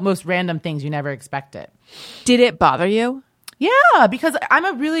always on the most random things. You never expect it. Did it bother you? Yeah, because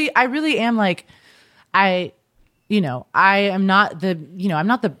I really am like, I am not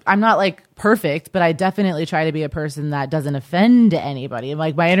I'm not like perfect, but I definitely try to be a person that doesn't offend anybody.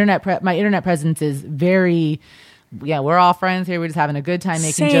 Like my internet presence is very, we're all friends here. We're just having a good time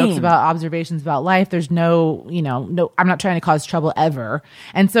making Same. jokes about observations about life. There's no, I'm not trying to cause trouble ever.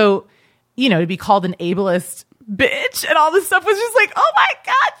 And so, to be called an ableist bitch and all this stuff was just like, oh my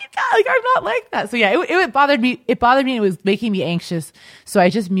God, you guys, like, I'm not like that. So yeah, it bothered me. It bothered me. It was making me anxious. So I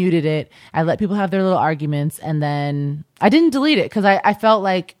just muted it. I let people have their little arguments, and then I didn't delete it because I felt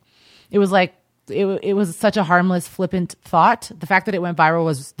like it was such a harmless, flippant thought. The fact that it went viral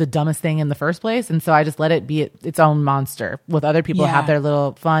was the dumbest thing in the first place. And so I just let it be its own monster with other people Yeah. have their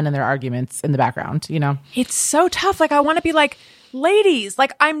little fun and their arguments in the background, It's so tough. Like, I want to be like, ladies,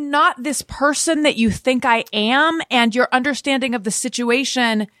 like, I'm not this person that you think I am, and your understanding of the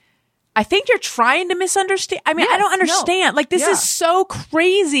situation, I think you're trying to misunderstand. I mean, I Yes, don't no. understand. Like, this Yeah. is so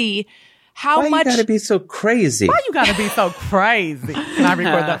crazy how Why much. you gotta be so crazy? Why you gotta be so crazy? Can I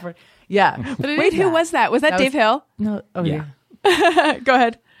record that for? Yeah. But it Wait, is who was that? Was that Dave Hill? No. Oh Yeah. yeah. Go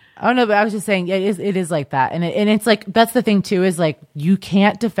ahead. Oh no, but I was just saying, it is like that, and it's like that's the thing too, is like you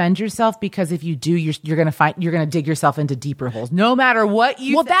can't defend yourself, because if you do, you're gonna dig yourself into deeper holes, no matter what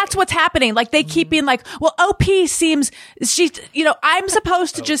you. Well, that's what's happening. Like, they keep being like, well, OP seems, she's, I'm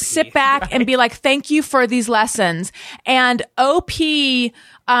supposed to just sit back and be like, thank you for these lessons. And OP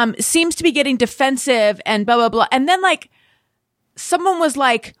seems to be getting defensive and blah, blah, blah. And then, like, someone was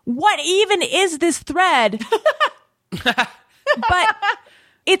like, what even is this thread? But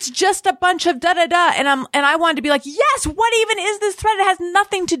it's just a bunch of da da da, and I wanted to be like, yes, what even is this thread? It has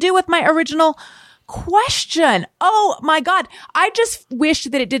nothing to do with my original question. Oh my God. I just wish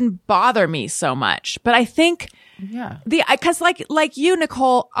that it didn't bother me so much. But I think because like you,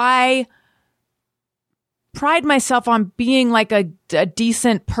 Nicole, I pride myself on being like a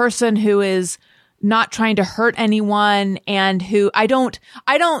decent person who is not trying to hurt anyone, and who I don't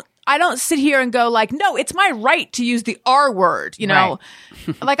sit here and go like, no, it's my right to use the R word,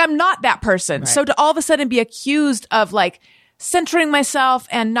 like, I'm not that person. Right. So to all of a sudden be accused of like centering myself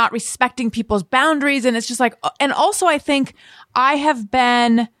and not respecting people's boundaries. And it's just like, and also I think I have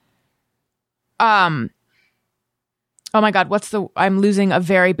been, oh my God, I'm losing a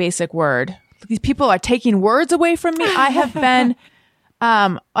very basic word. These people are taking words away from me. I have been,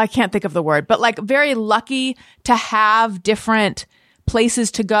 I can't think of the word, but like very lucky to have different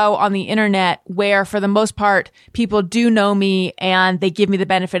places to go on the internet where, for the most part, people do know me and they give me the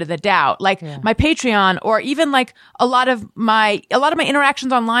benefit of the doubt. Like my Patreon, or even like a lot of my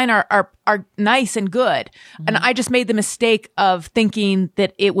interactions online are nice and good. Mm-hmm. And I just made the mistake of thinking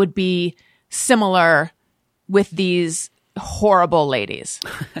that it would be similar with these horrible ladies.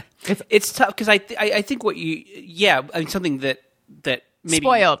 It's tough because I think something that maybe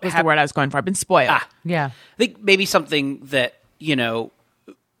spoiled was the word I was going for. I've been spoiled. Yeah. I think maybe something that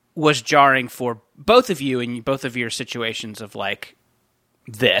was jarring for both of you in both of your situations of like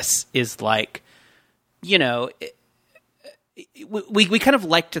this is like, we kind of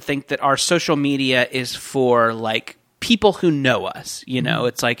like to think that our social media is for like people who know us.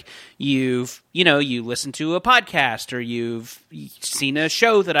 It's like you listen to a podcast, or you've seen a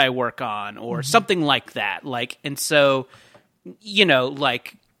show that I work on, or something like that. Like, and so,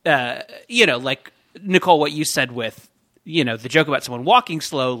 like Nicole, what you said with, the joke about someone walking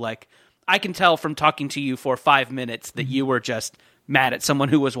slow, like, I can tell from talking to you for 5 minutes that you were just mad at someone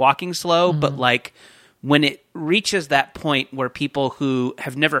who was walking slow. But like, when it reaches that point where people who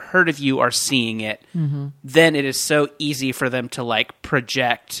have never heard of you are seeing it, then it is so easy for them to like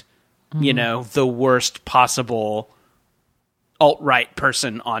project, the worst possible alt-right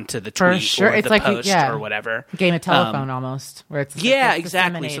person onto the tweet, for sure. or It's the like post or whatever. Game of telephone almost, where it's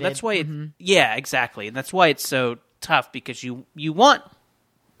exactly. So that's why exactly. And that's why it's so tough, because you want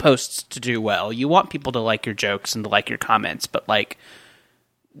posts to do well. You want people to like your jokes and to like your comments, but like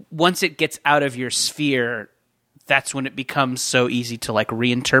once it gets out of your sphere, that's when it becomes so easy to like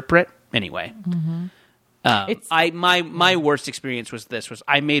reinterpret. Anyway. My worst experience was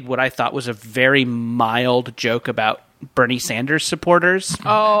I made what I thought was a very mild joke about Bernie Sanders supporters.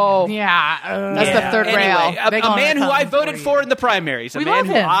 Oh, yeah. that's the third rail. Anyway, a man who I voted for in the primaries. We man love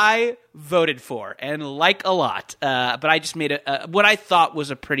who him. I voted for and like a lot. But I just made what I thought was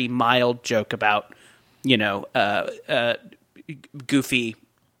a pretty mild joke about, goofy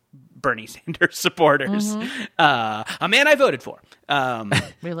Bernie Sanders supporters. A man I voted for.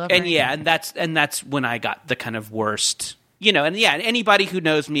 We love and Bernie. yeah, and that's when I got the kind of worst, and yeah, anybody who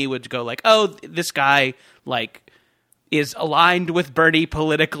knows me would go like, oh, this guy like is aligned with Bernie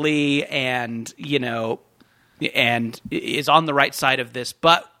politically, and and is on the right side of this.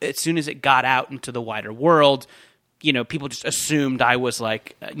 But as soon as it got out into the wider world, people just assumed I was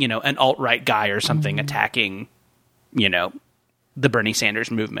like, an alt-right guy or something attacking, the Bernie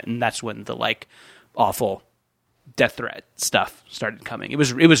Sanders movement. And that's when the like awful death threat stuff started coming. It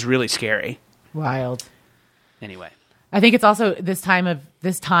was really scary. Wild. Anyway. I think it's also like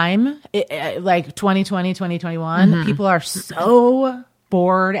 2020, 2021, people are so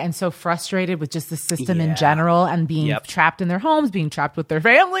bored and so frustrated with just the system in general and being trapped in their homes, being trapped with their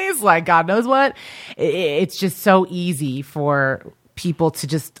families, like God knows what. It's just so easy for people to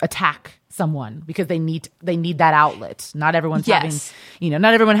just attack someone because they need that outlet. Not everyone's having,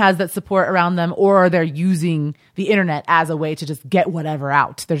 not everyone has that support around them, or they're using the internet as a way to just get whatever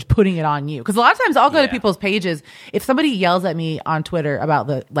out. They're just putting it on you. Because a lot of times I'll go to people's pages. If somebody yells at me on Twitter about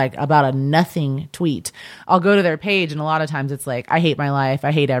a nothing tweet, I'll go to their page, and a lot of times it's like, I hate my life,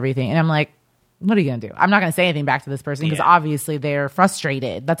 I hate everything. And I'm like, what are you going to do? I'm not going to say anything back to this person because obviously they're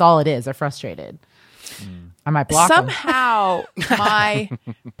frustrated. That's all it is. They're frustrated. I might block them. Somehow my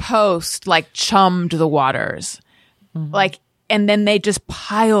post chummed the waters. And then they just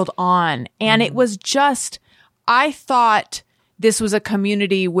piled on. And it was just, I thought this was a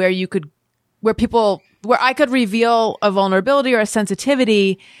community where I could reveal a vulnerability or a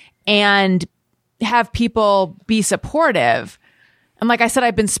sensitivity and have people be supportive. And like I said,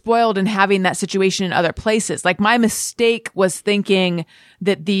 I've been spoiled in having that situation in other places. Like my mistake was thinking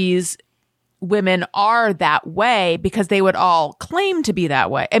that these women are that way because they would all claim to be that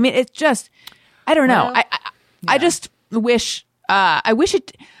way. I mean, it's just, I don't know. I just wish, I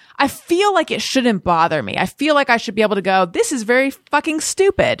feel like it shouldn't bother me. I feel like I should be able to go, this is very fucking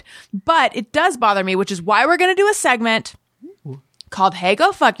stupid, but it does bother me, which is why we're going to do a segment called Hey,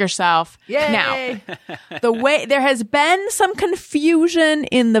 Go Fuck Yourself. Yay. Now, there has been some confusion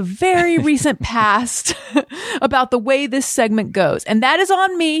in the very recent past about the way this segment goes. And that is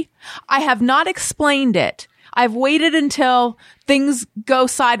on me. I have not explained it. I've waited until things go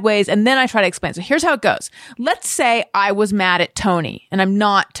sideways and then I try to explain. So here's how it goes. Let's say I was mad at Tony and I'm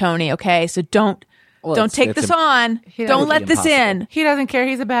not Tony. Okay. So don't take this on. Don't let this in. He doesn't care.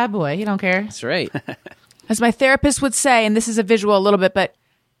 He's a bad boy. He don't care. That's right. As my therapist would say, and this is a visual a little bit, but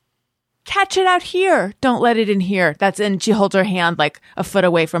catch it out here. Don't let it in here. And she holds her hand like a foot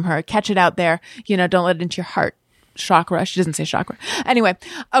away from her. Catch it out there. Don't let it into your heart. Chakra. She doesn't say chakra. Anyway.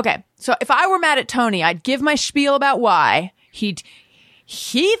 Okay. So if I were mad at Tony, I'd give my spiel about why he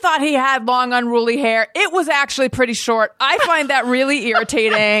thought he had long, unruly hair. It was actually pretty short. I find that really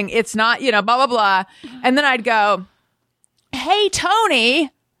irritating. It's not, blah, blah, blah. And then I'd go, hey,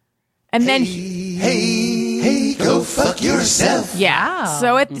 Tony. And then Hey, go fuck yourself. Yeah.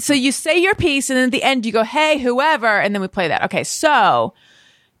 So you say your piece, and then at the end you go, hey, whoever, and then we play that. Okay, so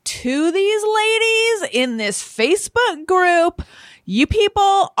to these ladies in this Facebook group, you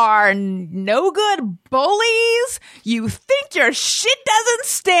people are no good bullies. You think your shit doesn't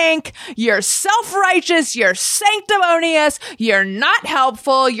stink. You're self-righteous. You're sanctimonious. You're not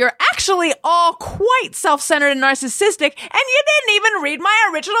helpful. You're actually all quite self-centered and narcissistic. And you didn't even read my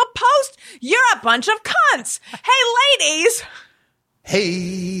original post. You're a bunch of cunts. Hey, ladies.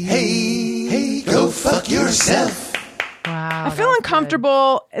 Hey, go fuck yourself. Wow. I feel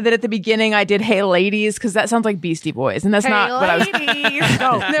uncomfortable that at the beginning I did "Hey ladies" because that sounds like Beastie Boys, and that's not what I was.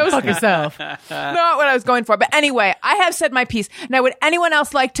 Go fuck yourself. Not what I was going for. But anyway, I have said my piece. Now, would anyone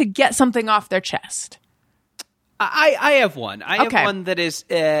else like to get something off their chest? I have one. I have one that is,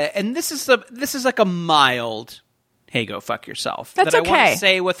 and this is like a mild "Hey, go fuck yourself." That's that I want okay. to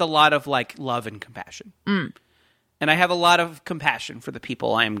say with a lot of like love and compassion. And I have a lot of compassion for the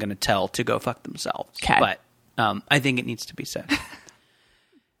people I am going to tell to go fuck themselves. Okay. But I think it needs to be said.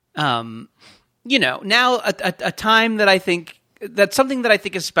 Now a time that I think that's something that I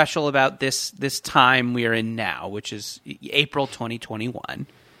think is special about this time we are in now, which is April 2021,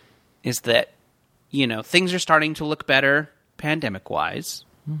 is that things are starting to look better pandemic wise.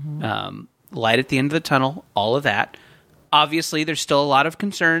 Light at the end of the tunnel, all of that. Obviously, there's still a lot of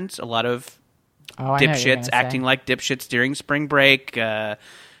concerns, a lot of dipshits acting like dipshits during spring break.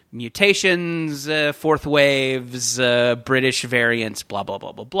 Mutations, fourth waves, British variants, blah, blah,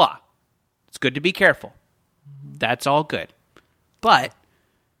 blah, blah, blah. It's good to be careful. That's all good. But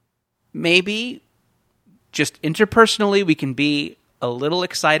maybe just interpersonally we can be a little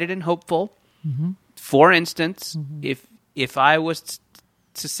excited and hopeful. For instance, if I was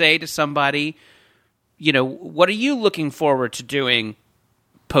to say to somebody, what are you looking forward to doing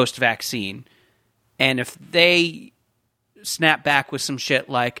post-vaccine? And if they snap back with some shit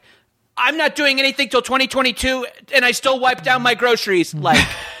like, I'm not doing anything till 2022 and I still wipe down my groceries. Like,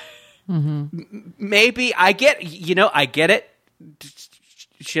 Maybe I get it.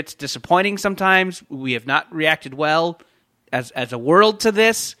 Shit's disappointing sometimes. We have not reacted well as a world to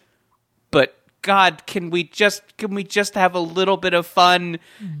this, but God, can we just have a little bit of fun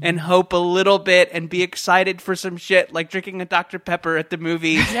and hope a little bit and be excited for some shit like drinking a Dr. Pepper at the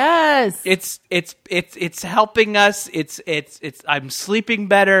movies? Yes. It's helping us. It's I'm sleeping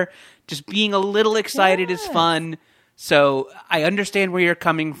better. Just being a little excited is fun. So I understand where you're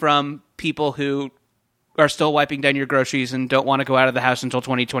coming from, people who are still wiping down your groceries and don't want to go out of the house until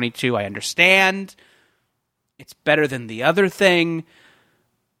 2022. I understand. It's better than the other thing.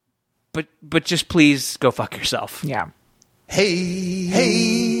 But just please go fuck yourself. Yeah.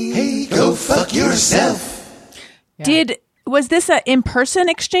 Hey, go fuck yourself. Was this an in-person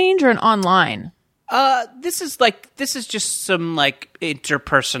exchange or an online? This is just some like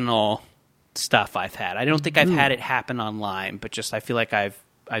interpersonal stuff I've had. I don't think I've had it happen online, but just I feel like I've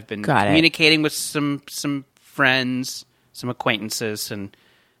been communicating with some friends, some acquaintances, and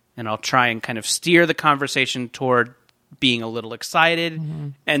I'll try and kind of steer the conversation toward being a little excited,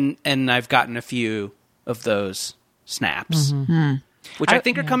 and I've gotten a few of those snaps, which I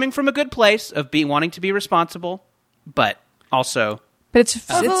think are coming from a good place of wanting to be responsible, but also. But it's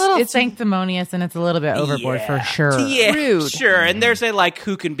a little sanctimonious and it's a little bit overboard for sure. Yeah, rude. Sure. And there's a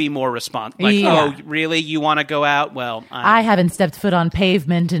who can be more responsible. Like, Yeah. oh, really? You want to go out? Well, I haven't stepped foot on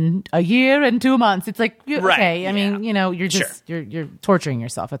pavement in a year and 2 months. It's like, Right, okay, I mean, yeah. you're just, you're torturing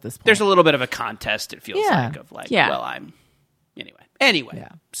yourself at this point. there's a little bit of a contest, it feels Yeah. like, of like, Yeah. well, Anyway. Yeah.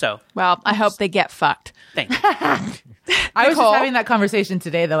 So, Well, I hope they get fucked. thank you. I was Nicole? just having that conversation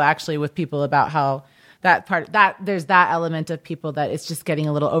today, though, actually, with people about how there's that element of people that it's just getting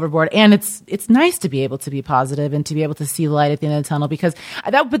a little overboard, and it's nice to be able to be positive and to be able to see light at the end of the tunnel because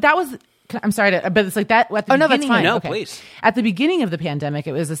that was. I'm sorry but it's like that at the no, that's beginning. fine. No, okay. please. At the beginning of the pandemic,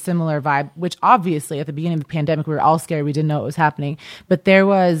 it was a similar vibe, which obviously at the beginning of the pandemic, we were all scared. We didn't know what was happening, but there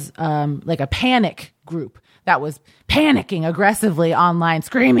was like a panic group that was panicking aggressively online,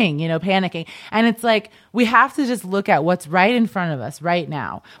 screaming, panicking. And it's like, we have to just look at what's right in front of us right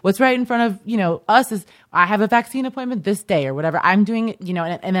now. What's right in front of, us is I have a vaccine appointment this day or whatever. I'm doing it,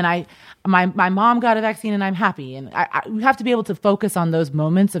 and then my mom got a vaccine and I'm happy. And we have to be able to focus on those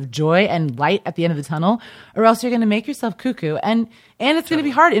moments of joy and light at the end of the tunnel, or else you're going to make yourself cuckoo. And it's going to be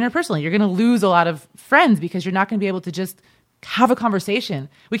hard interpersonally. You're going to lose a lot of friends because you're not going to be able to just have a conversation.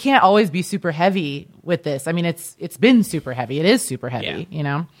 We can't always be super heavy with this. I mean, it's been super heavy. It is super heavy,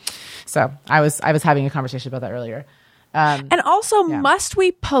 So I was having a conversation about that earlier. And also, must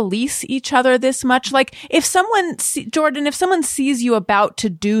we police each other this much? Like, if someone sees you about to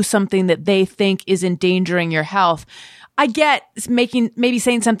do something that they think is endangering your health, I get maybe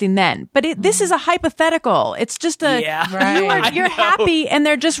saying something then, but this is a hypothetical. It's just Right. you're happy and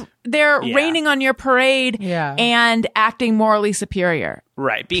they're raining on your parade Yeah. and acting morally superior.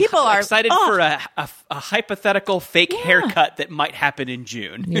 Right. People are excited for a hypothetical fake haircut that might happen in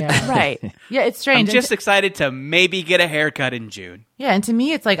June. Yeah. Right. Yeah, it's strange. I'm just excited to maybe get a haircut in June. Yeah, and to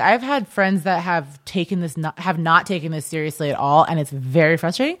me, it's like I've had friends that have not taken this seriously at all, and it's very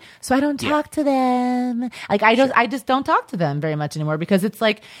frustrating. So I don't talk to them. Like I just don't talk to them very much anymore because it's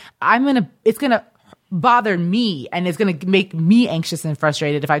like it's gonna bother me and it's gonna make me anxious and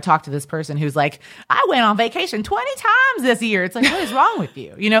frustrated if I talk to this person who's like, I went on vacation 20 times this year. It's like, what is wrong with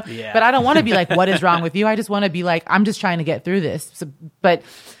you? Yeah. But I don't want to be like, what is wrong with you? I just want to be like, I'm just trying to get through this. So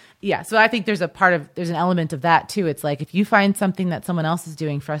I think there's an element of that too. It's like if you find something that someone else is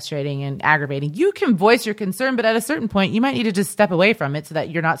doing frustrating and aggravating, you can voice your concern, but at a certain point, you might need to just step away from it so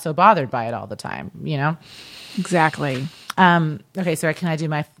that you're not so bothered by it all the time. Exactly. Okay, so can I do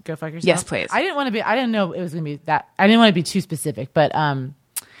my go fuck yourself? Yes, please. I didn't know it was going to be that. I didn't want to be too specific, but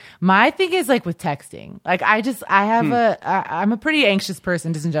my thing is like with texting. Like I'm a pretty anxious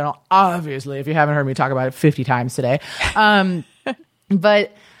person just in general. Obviously, if you haven't heard me talk about it 50 times today.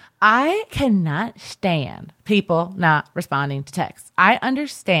 But I cannot stand people not responding to texts. I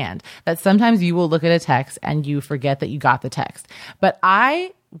understand that sometimes you will look at a text and you forget that you got the text. But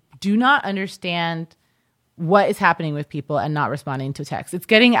I do not understand what is happening with people and not responding to text. It's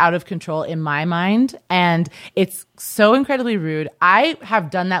getting out of control in my mind, and it's so incredibly rude. I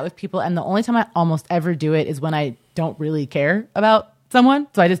have done that with people, and the only time I almost ever do it is when I don't really care about someone,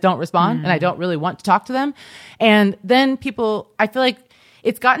 so I just don't respond, and I don't really want to talk to them. And then I feel like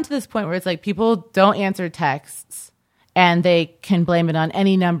it's gotten to this point where it's like people don't answer texts and they can blame it on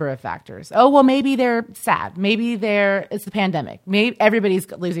any number of factors. Oh, well, maybe they're sad. Maybe it's the pandemic. Maybe everybody's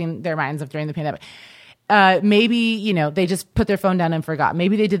losing their minds during the pandemic. maybe, you know, they just put their phone down and forgot.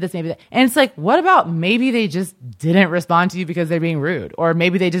 Maybe they did this, maybe that. And it's like, what about maybe they just didn't respond to you because they're being rude? Or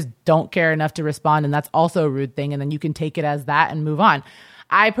maybe they just don't care enough to respond, and that's also a rude thing, and then you can take it as that and move on.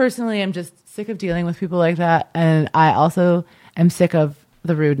 I personally am just sick of dealing with people like that, and I also am sick of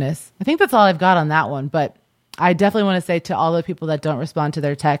the rudeness. I think that's all I've got on that one, but I definitely want to say to all the people that don't respond to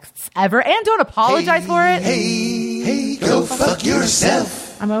their texts ever and don't apologize for it. Hey, go fuck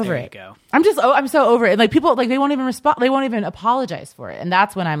yourself. I'm over There it. you go. I'm so over it. Like people, like they won't even respond. They won't even apologize for it. And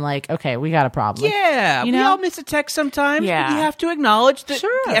that's when I'm like, okay, we got a problem. Like, Yeah, you we know? all miss a text sometimes. Yeah. But you have to acknowledge that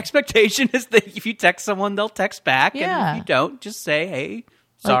Sure. the expectation is that if you text someone, they'll text back. Yeah. And if you don't, just say, hey,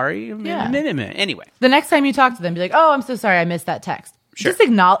 sorry. yeah. Anyway. The next time you talk to them, be like, oh, I'm so sorry, I missed that text. Sure. Just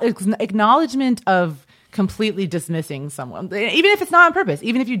acknowledgement of completely dismissing someone, even if it's not on purpose,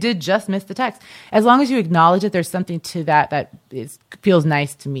 even if you did just miss the text. As long as you acknowledge it, there's something to that feels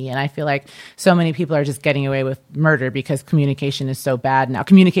nice to me. And I feel like so many people are just getting away with murder because communication is so bad now.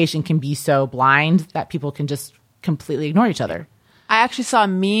 Communication can be so blind that people can just completely ignore each other. I actually saw a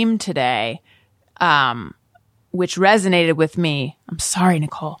meme today, which resonated with me. I'm sorry,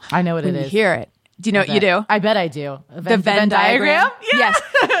 Nicole. I know what when it you is. hear it. Do you know what you do? I bet I do. The Venn diagram? Yeah.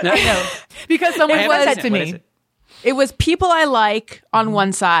 Yes. Because someone I said haven't that seen to it. What me. is it? It was people I like on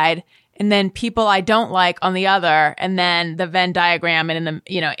one side and then people I don't like on the other. And then the Venn diagram and in the,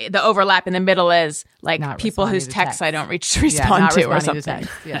 you know, the overlap in the middle is like Not people responding whose to texts text. I don't Yeah, respond not to or responding something.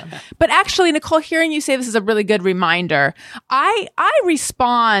 to text. Yeah. But actually, Nicole, hearing you say this is a really good reminder. I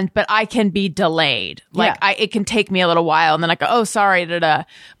respond, but I can be delayed. Like Yeah. it can take me a little while and then I go, oh, sorry,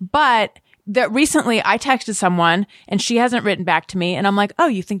 But recently I texted someone and she hasn't written back to me and I'm like, oh,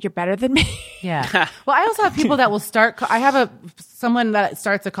 you think you're better than me? Yeah. Well, I also have people that will start. I have someone that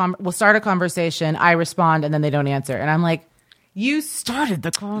starts will start a conversation. I respond and then they don't answer, and I'm like, you started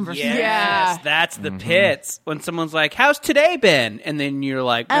the conversation. Yes, Yeah. that's the pits. When someone's like, how's today been? And then you're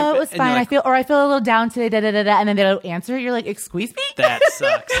like, Oh, it was and fine. you're like, I feel a little down today. Da, da, da, da, and then they don't answer. You're like, excuse me. that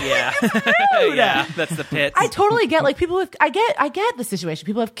sucks. Yeah. Yeah, that's the pits. I totally get like people with I get the situation.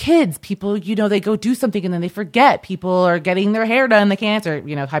 People have kids. People, you know, they go do something and then they forget. People are getting their hair done. They can't answer.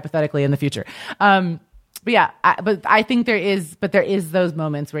 You know, hypothetically in the future. But yeah, I think there is those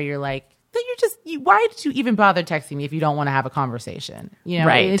moments where you're like, why did you even bother texting me if you don't want to have a conversation? You know,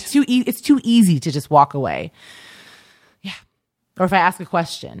 Right. It's too easy to just walk away. Yeah. Or if I ask a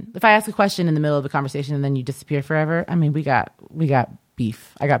question in the middle of the conversation and then you disappear forever, I mean, we got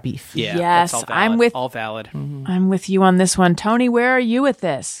beef. I got beef. Yeah, Yes, that's all valid. I'm with- all valid. I'm with you on this one. Tony, where are you with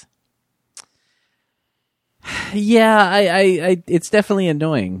this? Yeah, I it's definitely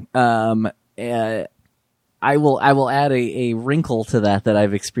annoying. I will add a wrinkle to that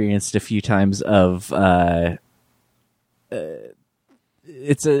I've experienced a few times of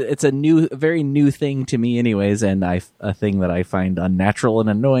it's a very new thing to me anyways, and a thing that I find unnatural and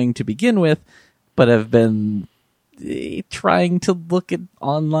annoying to begin with, but I've been trying to look at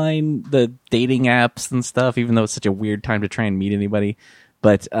online the dating apps and stuff, even though it's such a weird time to try and meet anybody.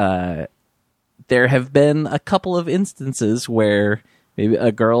 But there have been a couple of instances where maybe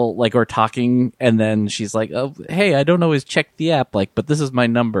a girl like we're talking and then she's like, oh, hey, I don't always check the app, like, but this is my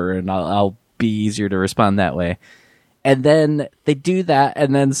number and I'll be easier to respond that way. And then they do that,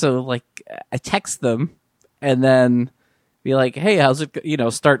 and then so like I text them and then be like, hey, how's it go? You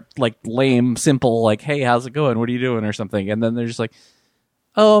know, start like lame, simple, like, hey, how's it going? What are you doing? Or something. And then they're just like,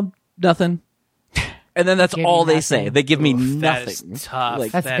 oh, nothing. And then that's Give all you they say. nothing. They give me That nothing. is tough.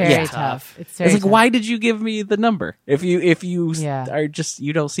 Like, That's That very is tough. It's very it's like, tough. why did you give me the number? If you Yeah. are just,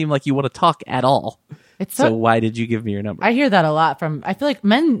 you don't seem like you want to talk at all. It's So why did you give me your number? I hear that a lot from. I feel like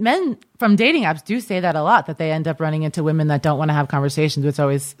men from dating apps do say that a lot, that they end up running into women that don't want to have conversations, which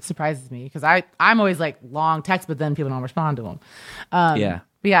always surprises me because I'm always like long text, but then people don't respond to them. Yeah.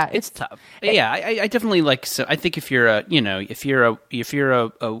 But yeah, It's tough. Yeah, I definitely like. So I think if you're a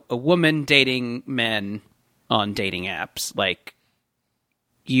woman dating men on dating apps, like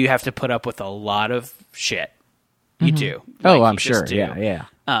you have to put up with a lot of shit. You do. Oh, Like, I'm you sure. just do. Yeah.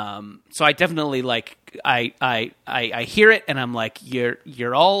 So I definitely like. I hear it and I'm like,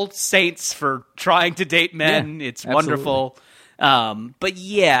 you're all saints for trying to date men. Yeah, It's absolutely. wonderful. But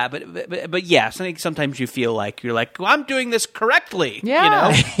yeah, but yeah, I think sometimes you feel like you're like, well, I'm doing this correctly.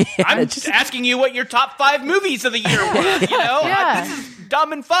 Yeah. You know, I'm just asking you what your top 5 movies of the year were. You know, Yeah. this is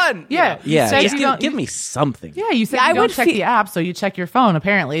dumb and fun. you Yeah. know? Yeah. said Just you don't- give me something. yeah. You said Yeah, I you don't would check fe- the app, so you check your phone.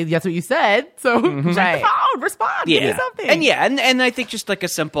 Apparently, that's what you said. So check the phone, respond, give me something. And I think just like a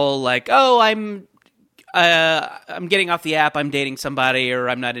simple like, oh, I'm getting off the app, I'm dating somebody, or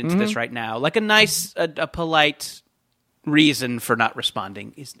I'm not into this right now. Like a nice, a polite reason for not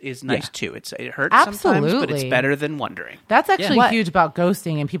responding is nice too. It hurts sometimes, but it's Absolutely. better than wondering. That's actually What? huge about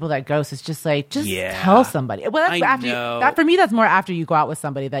ghosting and people that ghost. It's just like, Yeah. tell somebody. Well, that's I after know. that for me. That's more after you go out with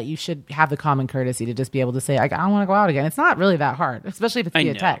somebody that you should have the common courtesy to just be able to say, I don't want to go out again. It's not really that hard, especially if it's I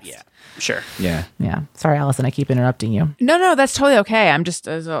via know. text. Yeah, sure. Yeah. Yeah. Sorry, Allison. I keep interrupting you. No, that's totally okay.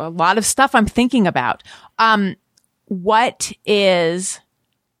 There's a lot of stuff I'm thinking about. I'm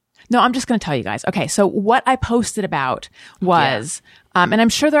just going to tell you guys. Okay. So what I posted about was, and I'm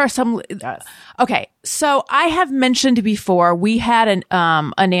sure there are some, okay. So I have mentioned before, we had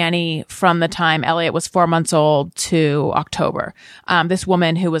a nanny from the time Elliot was 4 months old to October. This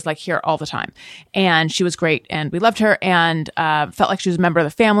woman who was like here all the time, and she was great and we loved her and, felt like she was a member of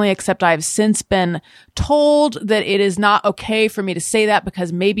the family, except I've since been told that it is not okay for me to say that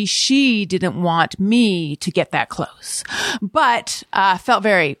because maybe she didn't want me to get that close, but, felt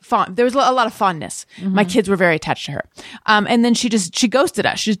very fond. There was a lot of fondness. My kids were very attached to her. And then she ghosted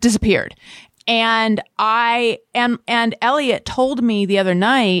us. She just disappeared. And and Elliot told me the other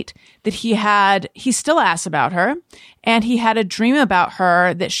night that he still asks about her and he had a dream about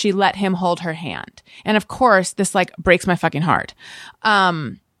her that she let him hold her hand. And of course, this like breaks my fucking heart.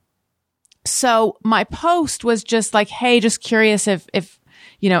 So my post was just like, hey, just curious if,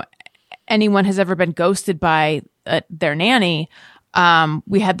 anyone has ever been ghosted by their nanny.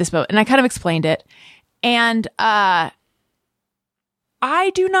 We had this, and I kind of explained it. And,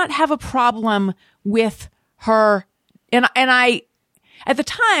 I do not have a problem with her. And I, at the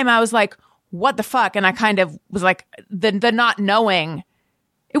time I was like, what the fuck? And I kind of was like, the not knowing,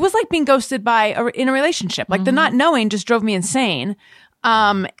 it was like being ghosted in a relationship. Like the not knowing just drove me insane.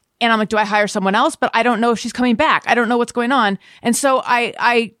 And I'm like, do I hire someone else? But I don't know if she's coming back. I don't know what's going on. And so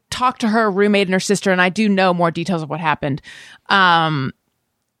I talked to her roommate and her sister, and I do know more details of what happened. But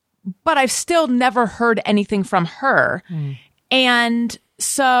I've still never heard anything from her. And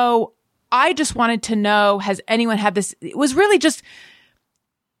so I just wanted to know, has anyone had this? It was really just,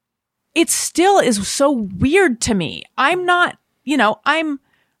 it still is so weird to me. I'm not,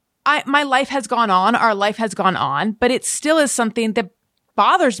 my life has gone on, our life has gone on, but it still is something that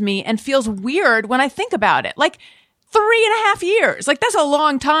bothers me and feels weird when I think about it. Like 3.5 years, like that's a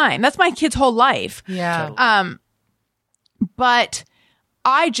long time. That's my kid's whole life. Yeah. But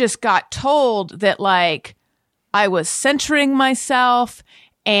I just got told that like I was centering myself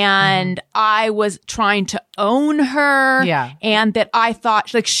and I was trying to own her. Yeah. And that I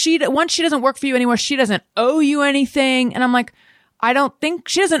thought like once she doesn't work for you anymore, she doesn't owe you anything. And I'm like, I don't think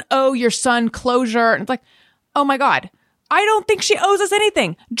she doesn't owe your son closure. And it's like, oh my God, I don't think she owes us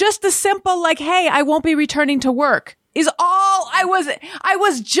anything. Just the simple like, hey, I won't be returning to work is all I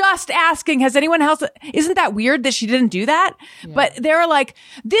was just asking. Has anyone else? Isn't that weird that she didn't do that? Yeah. But they're like,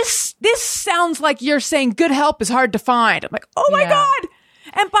 this sounds like you're saying good help is hard to find. I'm like, oh my God.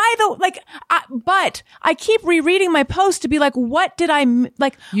 And but I keep rereading my post to be like, what did I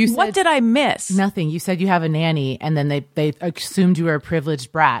miss? Nothing. You said you have a nanny, and then they assumed you were a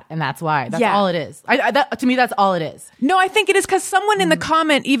privileged brat, and that's why. That's all it is. To me, that's all it is. No, I think it is because someone in the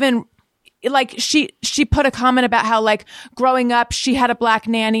comment even like she put a comment about how like growing up she had a black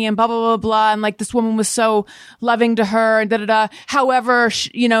nanny and blah blah blah blah, and like this woman was so loving to her and da da da. However,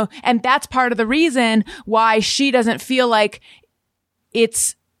 and that's part of the reason why she doesn't feel like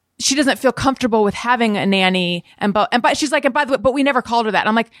she doesn't feel comfortable with having a nanny. But she's like, and by the way, but we never called her that. And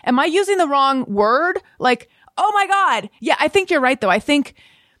I'm like, am I using the wrong word? Like, oh my God. Yeah, I think you're right though. I think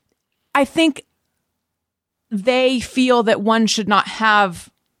they feel that one should not have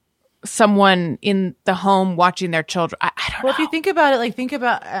someone in the home watching their children. I don't know. Well, if you think about it, like think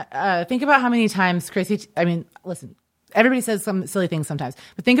about how many times listen, everybody says some silly things sometimes,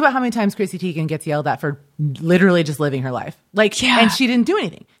 but think about how many times Chrissy Teigen gets yelled at for literally just living her life. Like, and she didn't do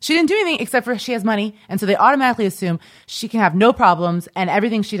anything. She didn't do anything except for she has money. And so they automatically assume she can have no problems and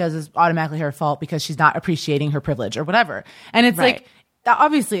everything she does is automatically her fault because she's not appreciating her privilege or whatever. And it's like, that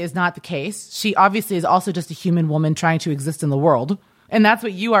obviously is not the case. She obviously is also just a human woman trying to exist in the world. And that's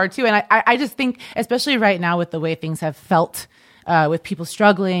what you are too. And I just think, especially right now with the way things have felt, with people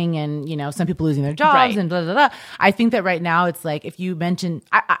struggling and, some people losing their jobs and blah, blah, blah. I think that right now it's like, if you mention,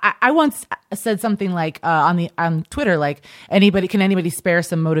 I once said something like, on Twitter, like can anybody spare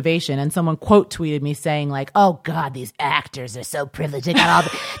some motivation? And someone quote tweeted me saying like, oh God, these actors are so privileged. They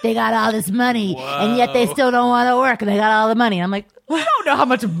got all this money and yet they still don't want to work and they got all the money. And I'm like, I don't know how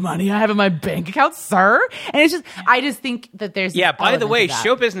much money I have in my bank account, sir. And it's just, I just think that there's by the way,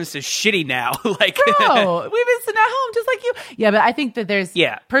 show business is shitty now. Like, bro, we've been sitting at home just like you. Yeah, but I think that there's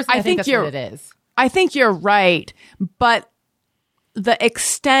personally, I think that's what it is. I think you're right, but the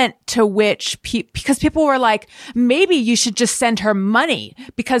extent to which because people were like, maybe you should just send her money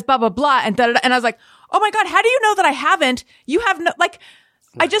because blah, blah, blah. And and I was like, oh my God, how do you know that I haven't? You have no, like,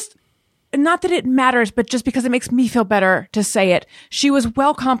 I just, not that it matters, but just because it makes me feel better to say it. She was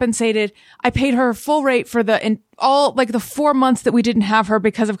well compensated. I paid her full rate for the 4 months that we didn't have her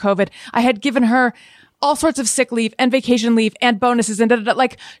because of COVID. I had given her all sorts of sick leave and vacation leave and bonuses and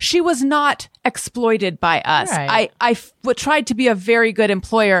like she was not exploited by us. Right. I tried to be a very good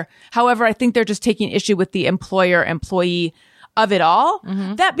employer. However, I think they're just taking issue with the employer-employee of it all.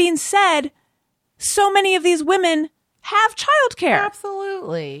 Mm-hmm. That being said, so many of these women have childcare.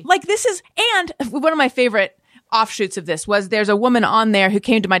 Absolutely. Like this is, and one of my favorite offshoots of this was there's a woman on there who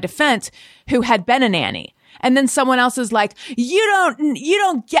came to my defense who had been a nanny. And then someone else is like, you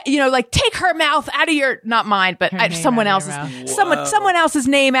don't get, like take her mouth out of your, not mine, but someone else's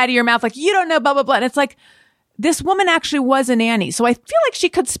name out of your mouth. Like you don't know, blah, blah, blah. And it's like, this woman actually was a nanny. So I feel like she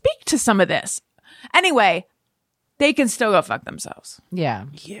could speak to some of this. Anyway, they can still go fuck themselves. Yeah.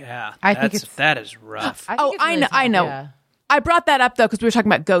 Yeah, I think that is rough. I think it's really I know. tough, yeah. I brought that up though, because we were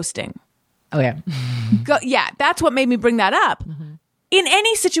talking about ghosting. Oh, yeah. Yeah, that's what made me bring that up. Mm-hmm. In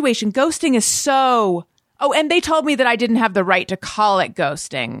any situation, ghosting is so... Oh, and they told me that I didn't have the right to call it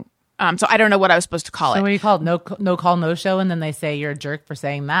ghosting. So I don't know what I was supposed to call So it. what do you call it? No call, no show, and then they say you're a jerk for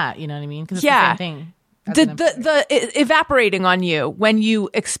saying that. You know what I mean? Because it's Yeah. the same thing. The evaporating on you when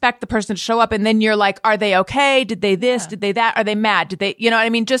you expect the person to show up and then you're like, are they okay? Did they this? Did they that? Are they mad? Did they, you know what I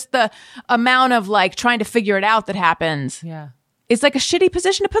mean? Just the amount of like trying to figure it out that happens. Yeah. It's like a shitty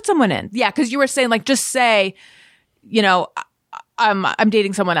position to put someone in. Yeah. Cause you were saying like, just say, I'm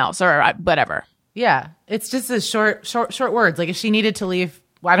dating someone else or whatever. Yeah. It's just a short words. Like if she needed to leave,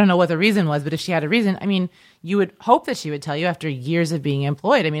 well, I don't know what the reason was, but if she had a reason, I mean, you would hope that she would tell you after years of being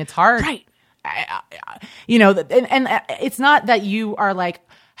employed. I mean, it's hard. Right. And it's not that you are like,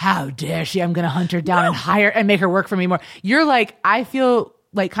 how dare she? I'm going to hunt her down and hire and make her work for me more. You're like, I feel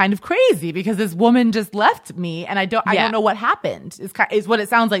like kind of crazy because this woman just left me and I don't know what happened is what it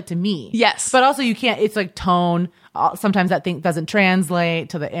sounds like to me. Yes. But also you can't, it's like tone. Sometimes that thing doesn't translate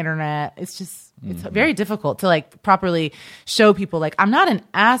to the internet. It's just, it's very difficult to like properly show people like, I'm not an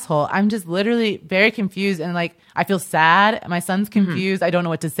asshole. I'm just literally very confused. And like, I feel sad. My son's confused. I don't know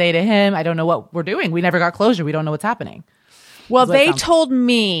what to say to him. I don't know what we're doing. We never got closure. We don't know what's happening. Well, That's what it they sounds told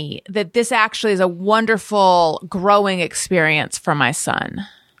me that this actually is a wonderful growing experience for my son.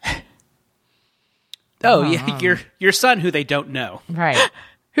 Oh, yeah, your son who they don't know. Right.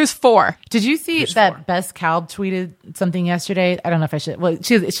 Who's 4. Did you see that Bess Calb tweeted something yesterday? I don't know if I should. Well,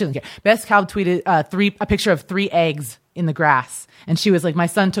 she doesn't care. Bess Calb tweeted a picture of 3 eggs in the grass. And she was like, my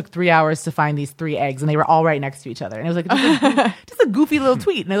son took 3 hours to find these 3 eggs and they were all right next to each other. And it was like, just a goofy little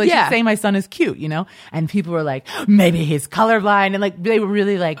tweet. And they're like, Yeah. she's saying my son is cute, And people were like, maybe he's colorblind. And like, they were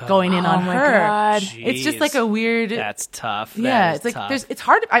really like going in on my her. God. It's just Jeez. like a weird. That's tough. That Yeah, is it's like tough. it's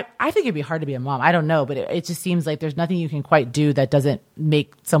hard. I think it'd be hard to be a mom. I don't know, but it just seems like there's nothing you can quite do that doesn't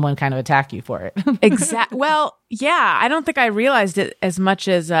make someone kind of attack you for it. Exactly. Well, yeah, I don't think I realized it as much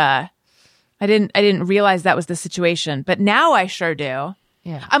as I didn't realize that was the situation, but now I sure do.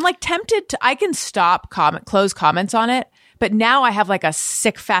 Yeah. I'm like tempted to. I can stop close comments on it, but now I have like a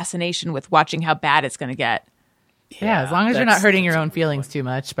sick fascination with watching how bad it's going to get. Yeah, as long as you're not hurting your own feelings too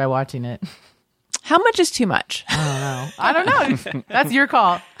much by watching it. How much is too much? I don't know. That's your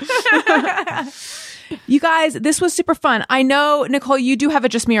call. You guys, this was super fun. I know, Nicole, you do have a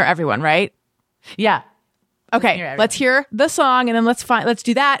Just Me or Everyone, right? Yeah. Okay, Everyone. let's hear the song and then let's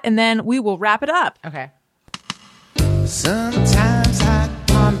do that and then we will wrap it up. Okay. Sometimes I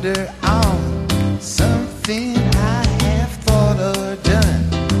ponder on something I have thought or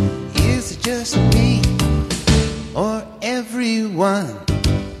done. Is it just me or everyone?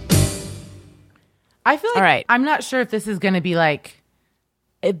 I feel like All right. I'm not sure if this is going to be like,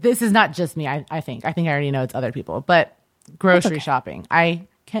 this is not just me. I think I already know it's other people, but grocery shopping. I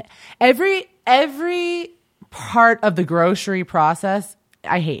can't, every part of the grocery process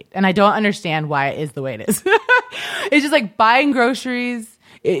I hate, and I don't understand why it is the way it is. It's just like buying groceries.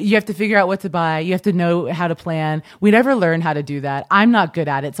 You have to figure out what to buy. You have to know how to plan. We never learn how to do that. I'm not good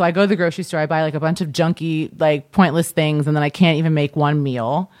at it. So I go to the grocery store. I buy like a bunch of junky, like pointless things. And then I can't even make one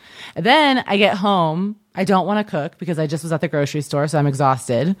meal. And then I get home. I don't want to cook because I just was at the grocery store. So I'm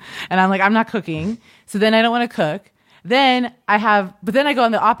exhausted. And I'm like, I'm not cooking. So then I don't want to cook. But then I go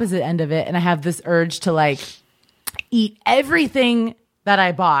on the opposite end of it. And I have this urge to like eat everything that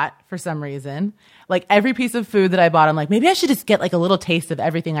I bought for some reason. Like every piece of food that I bought, I'm like, maybe I should just get like a little taste of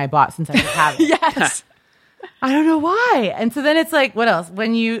everything I bought since I just have it. Yes. I don't know why. And so then it's like, what else?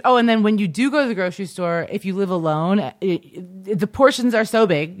 And then when you do go to the grocery store, if you live alone, the portions are so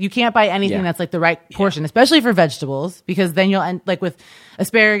big. You can't buy anything that's like the right portion, especially for vegetables, because then you'll end like with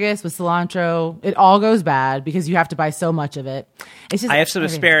asparagus, with cilantro, it all goes bad because you have to buy so much of it. It's just I have some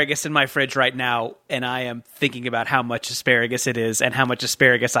asparagus in my fridge right now, and I am thinking about how much asparagus it is and how much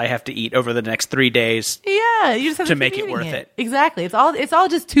asparagus I have to eat over the next 3 days. Yeah, you just have to keep make it eating worth it. Exactly. It's all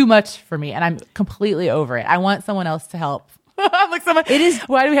just too much for me, and I'm completely over it. I want someone else to help. I'm like, It is.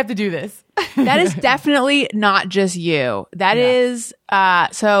 why do we have to do this? That is definitely not just you. That is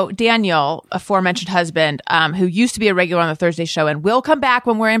so Daniel, aforementioned husband, who used to be a regular on the Thursday show and will come back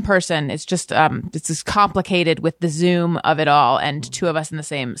when we're in person. It's just it's just complicated with the Zoom of it all and two of us in the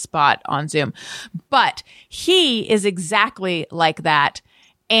same spot on Zoom. But he is exactly like that,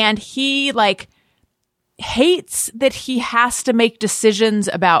 and he like hates that he has to make decisions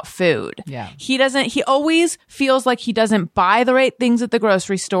about food. Yeah. He always feels like he doesn't buy the right things at the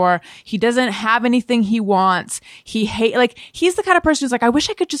grocery store. He doesn't have anything he wants. He's the kind of person who's like, I wish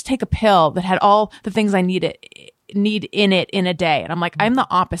I could just take a pill that had all the things I need in it in a day. And I'm like, I'm the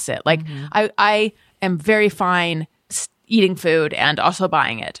opposite. Like I am very fine eating food and also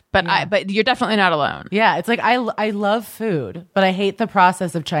buying it. But you're definitely not alone. Yeah, it's like I love food, but I hate the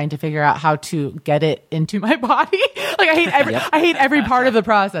process of trying to figure out how to get it into my body. Like I hate every part of the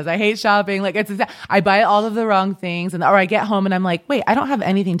process. I hate shopping. Like I buy all of the wrong things, or I get home and I'm like, wait, I don't have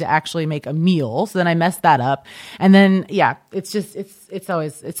anything to actually make a meal. So then I mess that up, and then it's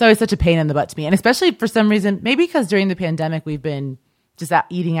always such a pain in the butt to me, and especially for some reason, maybe because during the pandemic we've been just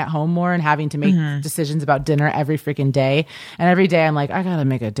eating at home more and having to make decisions about dinner every freaking day. And every day I'm like, I gotta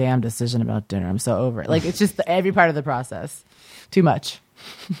make a damn decision about dinner. I'm so over it. Like it's just every part of the process. Too much.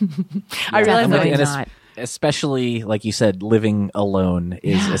 I realize definitely that. not. Especially, like you said, living alone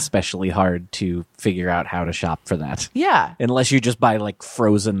is especially hard to figure out how to shop for that. Yeah. Unless you just buy like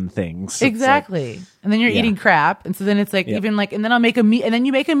frozen things. It's Exactly. And then you're eating crap. And so then it's like even like, and then I'll make a meal, and then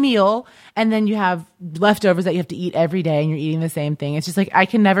you make a meal, and then you have leftovers that you have to eat every day, and you're eating the same thing. It's just like, I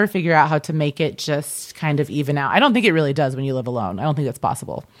can never figure out how to make it just kind of even out. I don't think it really does when you live alone. I don't think that's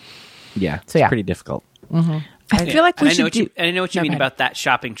possible. yeah, So, it's pretty difficult. I feel like we I know should what I know what you mean go ahead. about that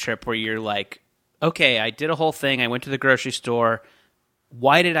shopping trip where you're like, okay, I did a whole thing. I went to the grocery store.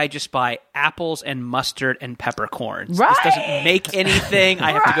 Why did I just buy apples and mustard and peppercorns? Right. This doesn't make anything.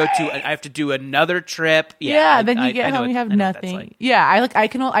 I have to do another trip. Yeah, then you I get know home, you what- have I know what that's nothing. like. Yeah, I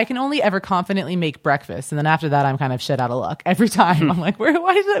can only ever confidently make breakfast, and then after that, I'm kind of shit out of luck every time. I'm like, what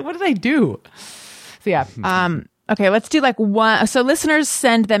did I do? So yeah, Okay, let's do like one. So listeners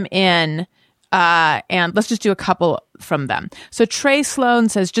send them in, and let's just do a couple from them. So Trey Sloan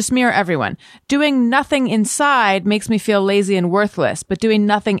says, just me or everyone. Doing nothing inside makes me feel lazy and worthless, but doing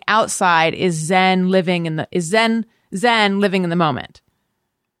nothing outside is zen living in the moment.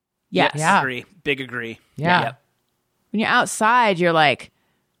 Yes. Yeah. Agree. Big agree. Yeah. Yep. When you're outside, you're like,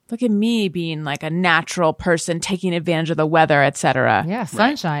 look at me being like a natural person, taking advantage of the weather, etc. yeah,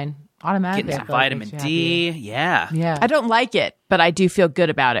 sunshine automatically. Getting I some feel like vitamin makes you D. happy. Yeah. Yeah, I don't like it, but I do feel good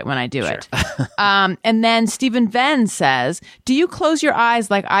about it when I do it. And then Stephen Venn says, do you close your eyes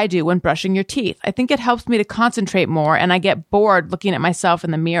like I do when brushing your teeth? I think it helps me to concentrate more, and I get bored looking at myself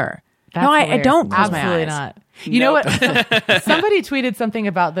in the mirror. That's I hilarious. don't close Absolutely my eyes. not. You know what? Somebody tweeted something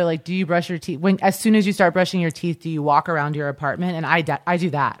about the like, do you brush your teeth as soon as you start brushing your teeth? Do you walk around your apartment? And I do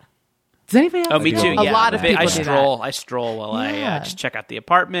that. Does anybody else? Oh, me do too. that? Yeah. A lot of people I do that. stroll while I Yeah. just check out the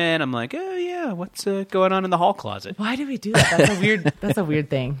apartment. I'm like, oh yeah, what's going on in the hall closet? Why do we do that? That's a weird. That's a weird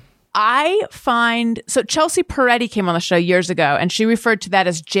thing. I find so Chelsea Peretti came on the show years ago, and she referred to that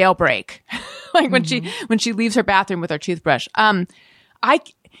as jailbreak, like when she leaves her bathroom with her toothbrush.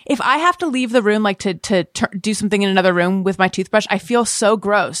 If I have to leave the room, like to do something in another room with my toothbrush, I feel so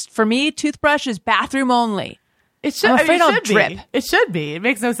gross. For me, toothbrush is bathroom only. It should. I'm afraid it I'll should drip. Be. It should be. It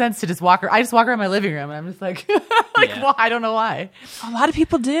makes no sense to just walk. I just walk around my living room, and I'm just like, Yeah. well, I don't know why. A lot of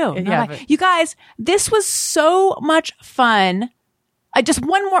people do. Yeah, Not but- you guys, this was so much fun. Just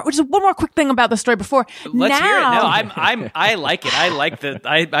one more quick thing about the story before. Let's hear it. No, Now, I like it. I like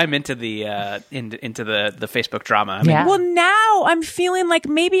I'm into the into the Facebook drama. I mean, Yeah. well, now I'm feeling like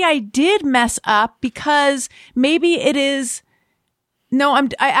maybe I did mess up because maybe it is. No, I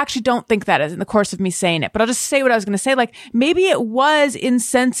actually don't think that is in the course of me saying it, but I'll just say what I was going to say. Like maybe it was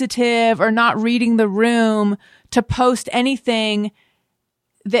insensitive or not reading the room to post anything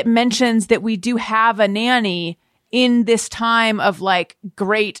that mentions that we do have a nanny in this time of like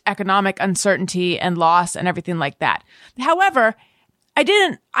great economic uncertainty and loss and everything like that. However, I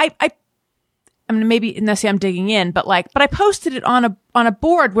I mean, maybe necessarily I'm digging in, but I posted it on a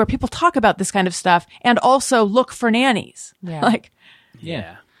board where people talk about this kind of stuff and also look for nannies. Yeah. Like,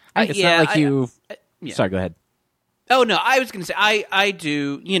 Yeah. It's not like you. Sorry, go ahead. Oh no, I was going to say I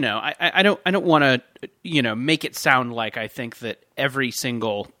do, I don't want to, make it sound like I think that every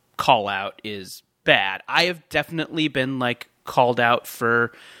single call out is bad. I have definitely been like called out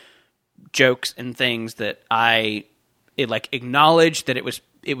for jokes and things that acknowledged that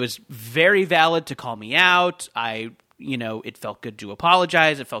it was very valid to call me out. It felt good to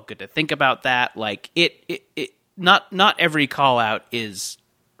apologize. It felt good to think about that. Like not every call out is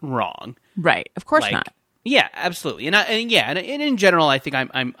wrong. right. Of course Like, not. Yeah, absolutely. And in general, I think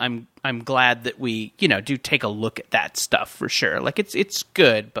I'm glad that we, do take a look at that stuff for sure. Like it's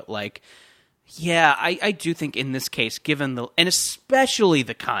good, but like, yeah, I do think in this case, given and especially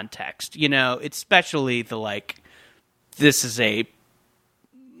the context, especially the like, this is a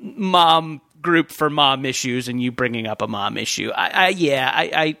mom group for mom issues and you bringing up a mom issue.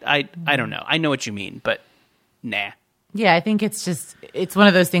 I don't know. I know what you mean, but nah. Yeah, I think it's one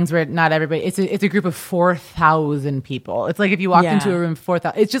of those things where not everybody, it's a group of 4,000 people. It's like if you walk Yeah. into a room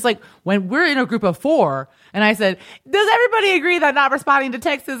 4,000, it's just like when we're in a group of 4 and I said, does everybody agree that not responding to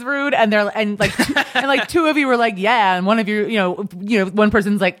text is rude? And and like 2 of you were like, yeah. And one of you, one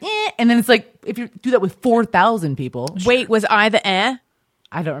person's like, eh. And then it's like, if you do that with 4,000 people, Wait, was I the eh?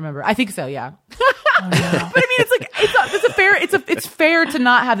 I don't remember. I think so. Yeah. But I mean, it's like it's fair to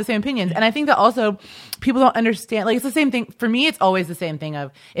not have the same opinions, and I think that also people don't understand. Like it's the same thing for me. It's always the same thing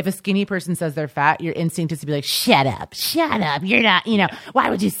of if a skinny person says they're fat, your instinct is to be like, shut up, you're not. Why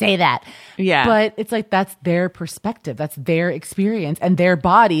would you say that? Yeah. But it's like that's their perspective, that's their experience, and their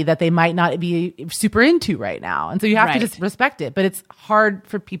body that they might not be super into right now, and so you have to Right. just respect it. But it's hard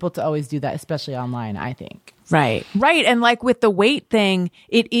for people to always do that, especially online. I think. Right. Right. And like with the weight thing,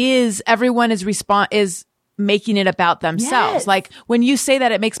 it is everyone is making it about themselves. Yes. Like when you say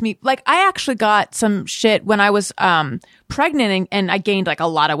that, it makes me like, I actually got some shit when I was pregnant and I gained like a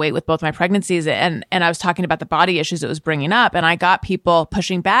lot of weight with both my pregnancies and I was talking about the body issues it was bringing up. And I got people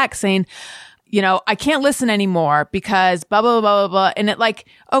pushing back saying, I can't listen anymore because blah, blah, blah, blah, blah. And it like,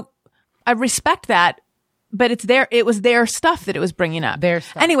 oh, I respect that. But it was their stuff that it was bringing up. Their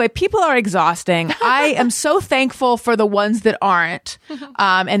stuff. Anyway, people are exhausting. I am so thankful for the ones that aren't.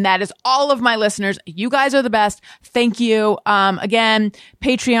 And that is all of my listeners. You guys are the best. Thank you. Again,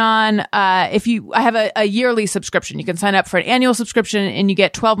 Patreon, I have a yearly subscription. You can sign up for an annual subscription and you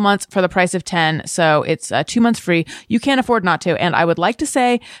get 12 months for the price of 10. So it's 2 months free. You can't afford not to. And I would like to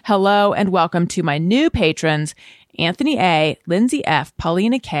say hello and welcome to my new patrons, Anthony A., Lindsay F.,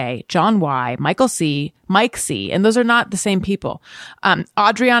 Paulina K., John Y., Michael C., Mike C., and those are not the same people.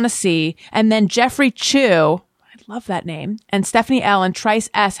 Adriana C., and then Jeffrey Chu, I love that name, and Stephanie L. and Trice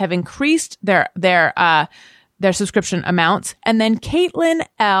S. have increased their subscription amounts, and then Caitlin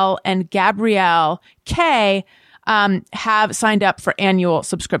L. and Gabrielle K. have signed up for annual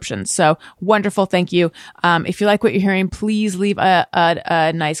subscriptions. So wonderful. Thank you. If you like what you're hearing, please leave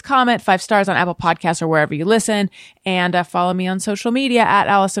a nice comment, 5 stars on Apple Podcasts or wherever you listen, and follow me on social media at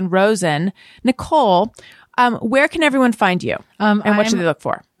Allison Rosen. Nicole, where can everyone find you? And what should they look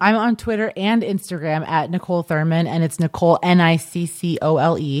for? I'm on Twitter and Instagram at Nicole Thurman, and it's Nicole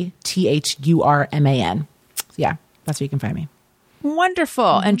NICCOLE THURMAN. So yeah, that's where you can find me.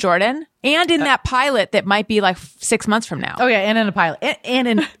 Wonderful. And Jordan? And in that pilot that might be like 6 months from now. Oh yeah, and in a pilot,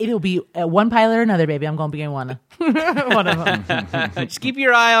 and it'll be one pilot or another, baby. I'm going to be in one. One of them. Just keep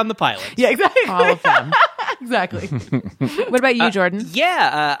your eye on the pilot. Yeah, exactly. All of them. Exactly. What about you, Jordan?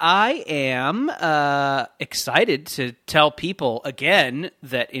 I am excited to tell people again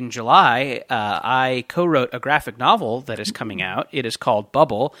that in July I co-wrote a graphic novel that is coming out. It is called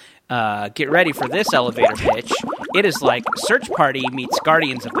Bubble. Get ready for this elevator pitch. It is like Search Party meets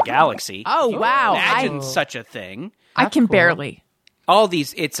Guardians of the Galaxy. Oh, wow. Imagine such a thing. I can barely.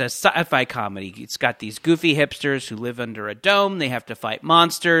 It's a sci-fi comedy. It's got these goofy hipsters who live under a dome. They have to fight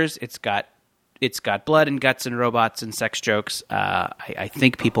monsters. It's got blood and guts and robots and sex jokes. I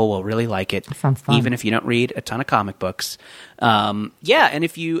think people will really like it. Sounds fun. Even if you don't read a ton of comic books. And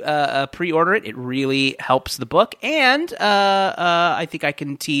if you pre-order it, it really helps the book. And I think I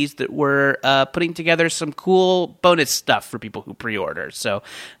can tease that we're putting together some cool bonus stuff for people who pre-order. So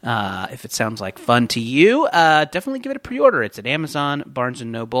if it sounds like fun to you, definitely give it a pre-order. It's at Amazon, Barnes &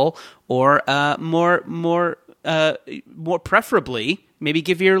 Noble, or more preferably, maybe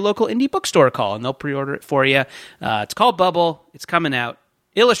give your local indie bookstore a call and they'll pre-order it for you. It's called Bubble. It's coming out.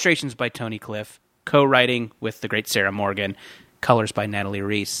 Illustrations by Tony Cliff. Co-writing with the great Sarah Morgan. colors by Natalie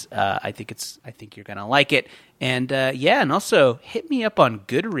Reese. I think you're gonna like it. And and also hit me up on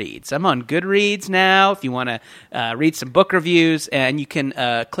Goodreads. I'm on Goodreads now. If you want to read some book reviews, and you can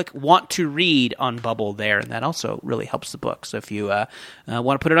click "Want to Read" on Bubble there, and that also really helps the book. So if you want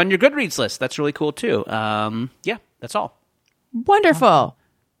to put it on your Goodreads list, that's really cool too. That's all. Wonderful.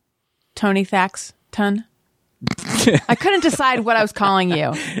 Tony Thaxton. I couldn't decide what I was calling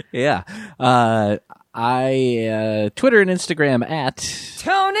you. Yeah. I Twitter and Instagram at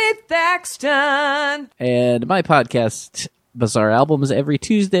Tony Thaxton. And my podcast, Bizarre Albums, every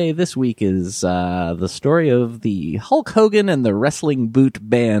Tuesday. This week is the story of the Hulk Hogan and the Wrestling Boot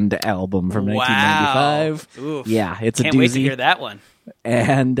Band album from 1995. Oof. Yeah, it's Can't a doozy. wait to hear that one.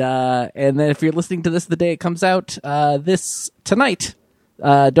 And then if you're listening to this the day it comes out, tonight,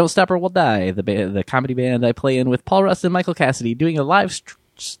 Don't Stop or We'll Die, the comedy band I play in with Paul Rust and Michael Cassidy, doing a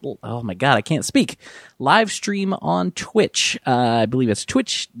oh my god, I can't speak. Live stream on Twitch. I believe it's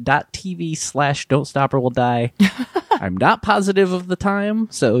twitch.tv/Don't Stop or We'll Die. I'm not positive of the time,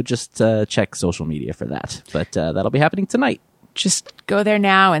 so just check social media for that. But that'll be happening tonight. Just go there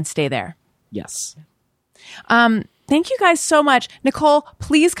now and stay there. Yes. Thank you guys so much. Nicole,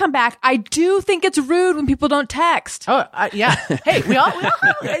 please come back. I do think it's rude when people don't text. Oh, yeah. Hey, we all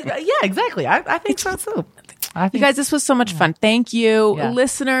yeah, exactly. I think so too. You guys, this was so much fun. Thank you. Yeah.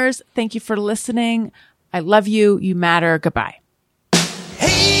 Listeners, thank you for listening. I love you. You matter. Goodbye.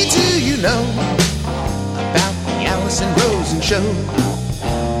 Hey, do you know about the Allison Rosen show?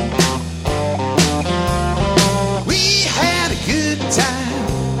 We had a good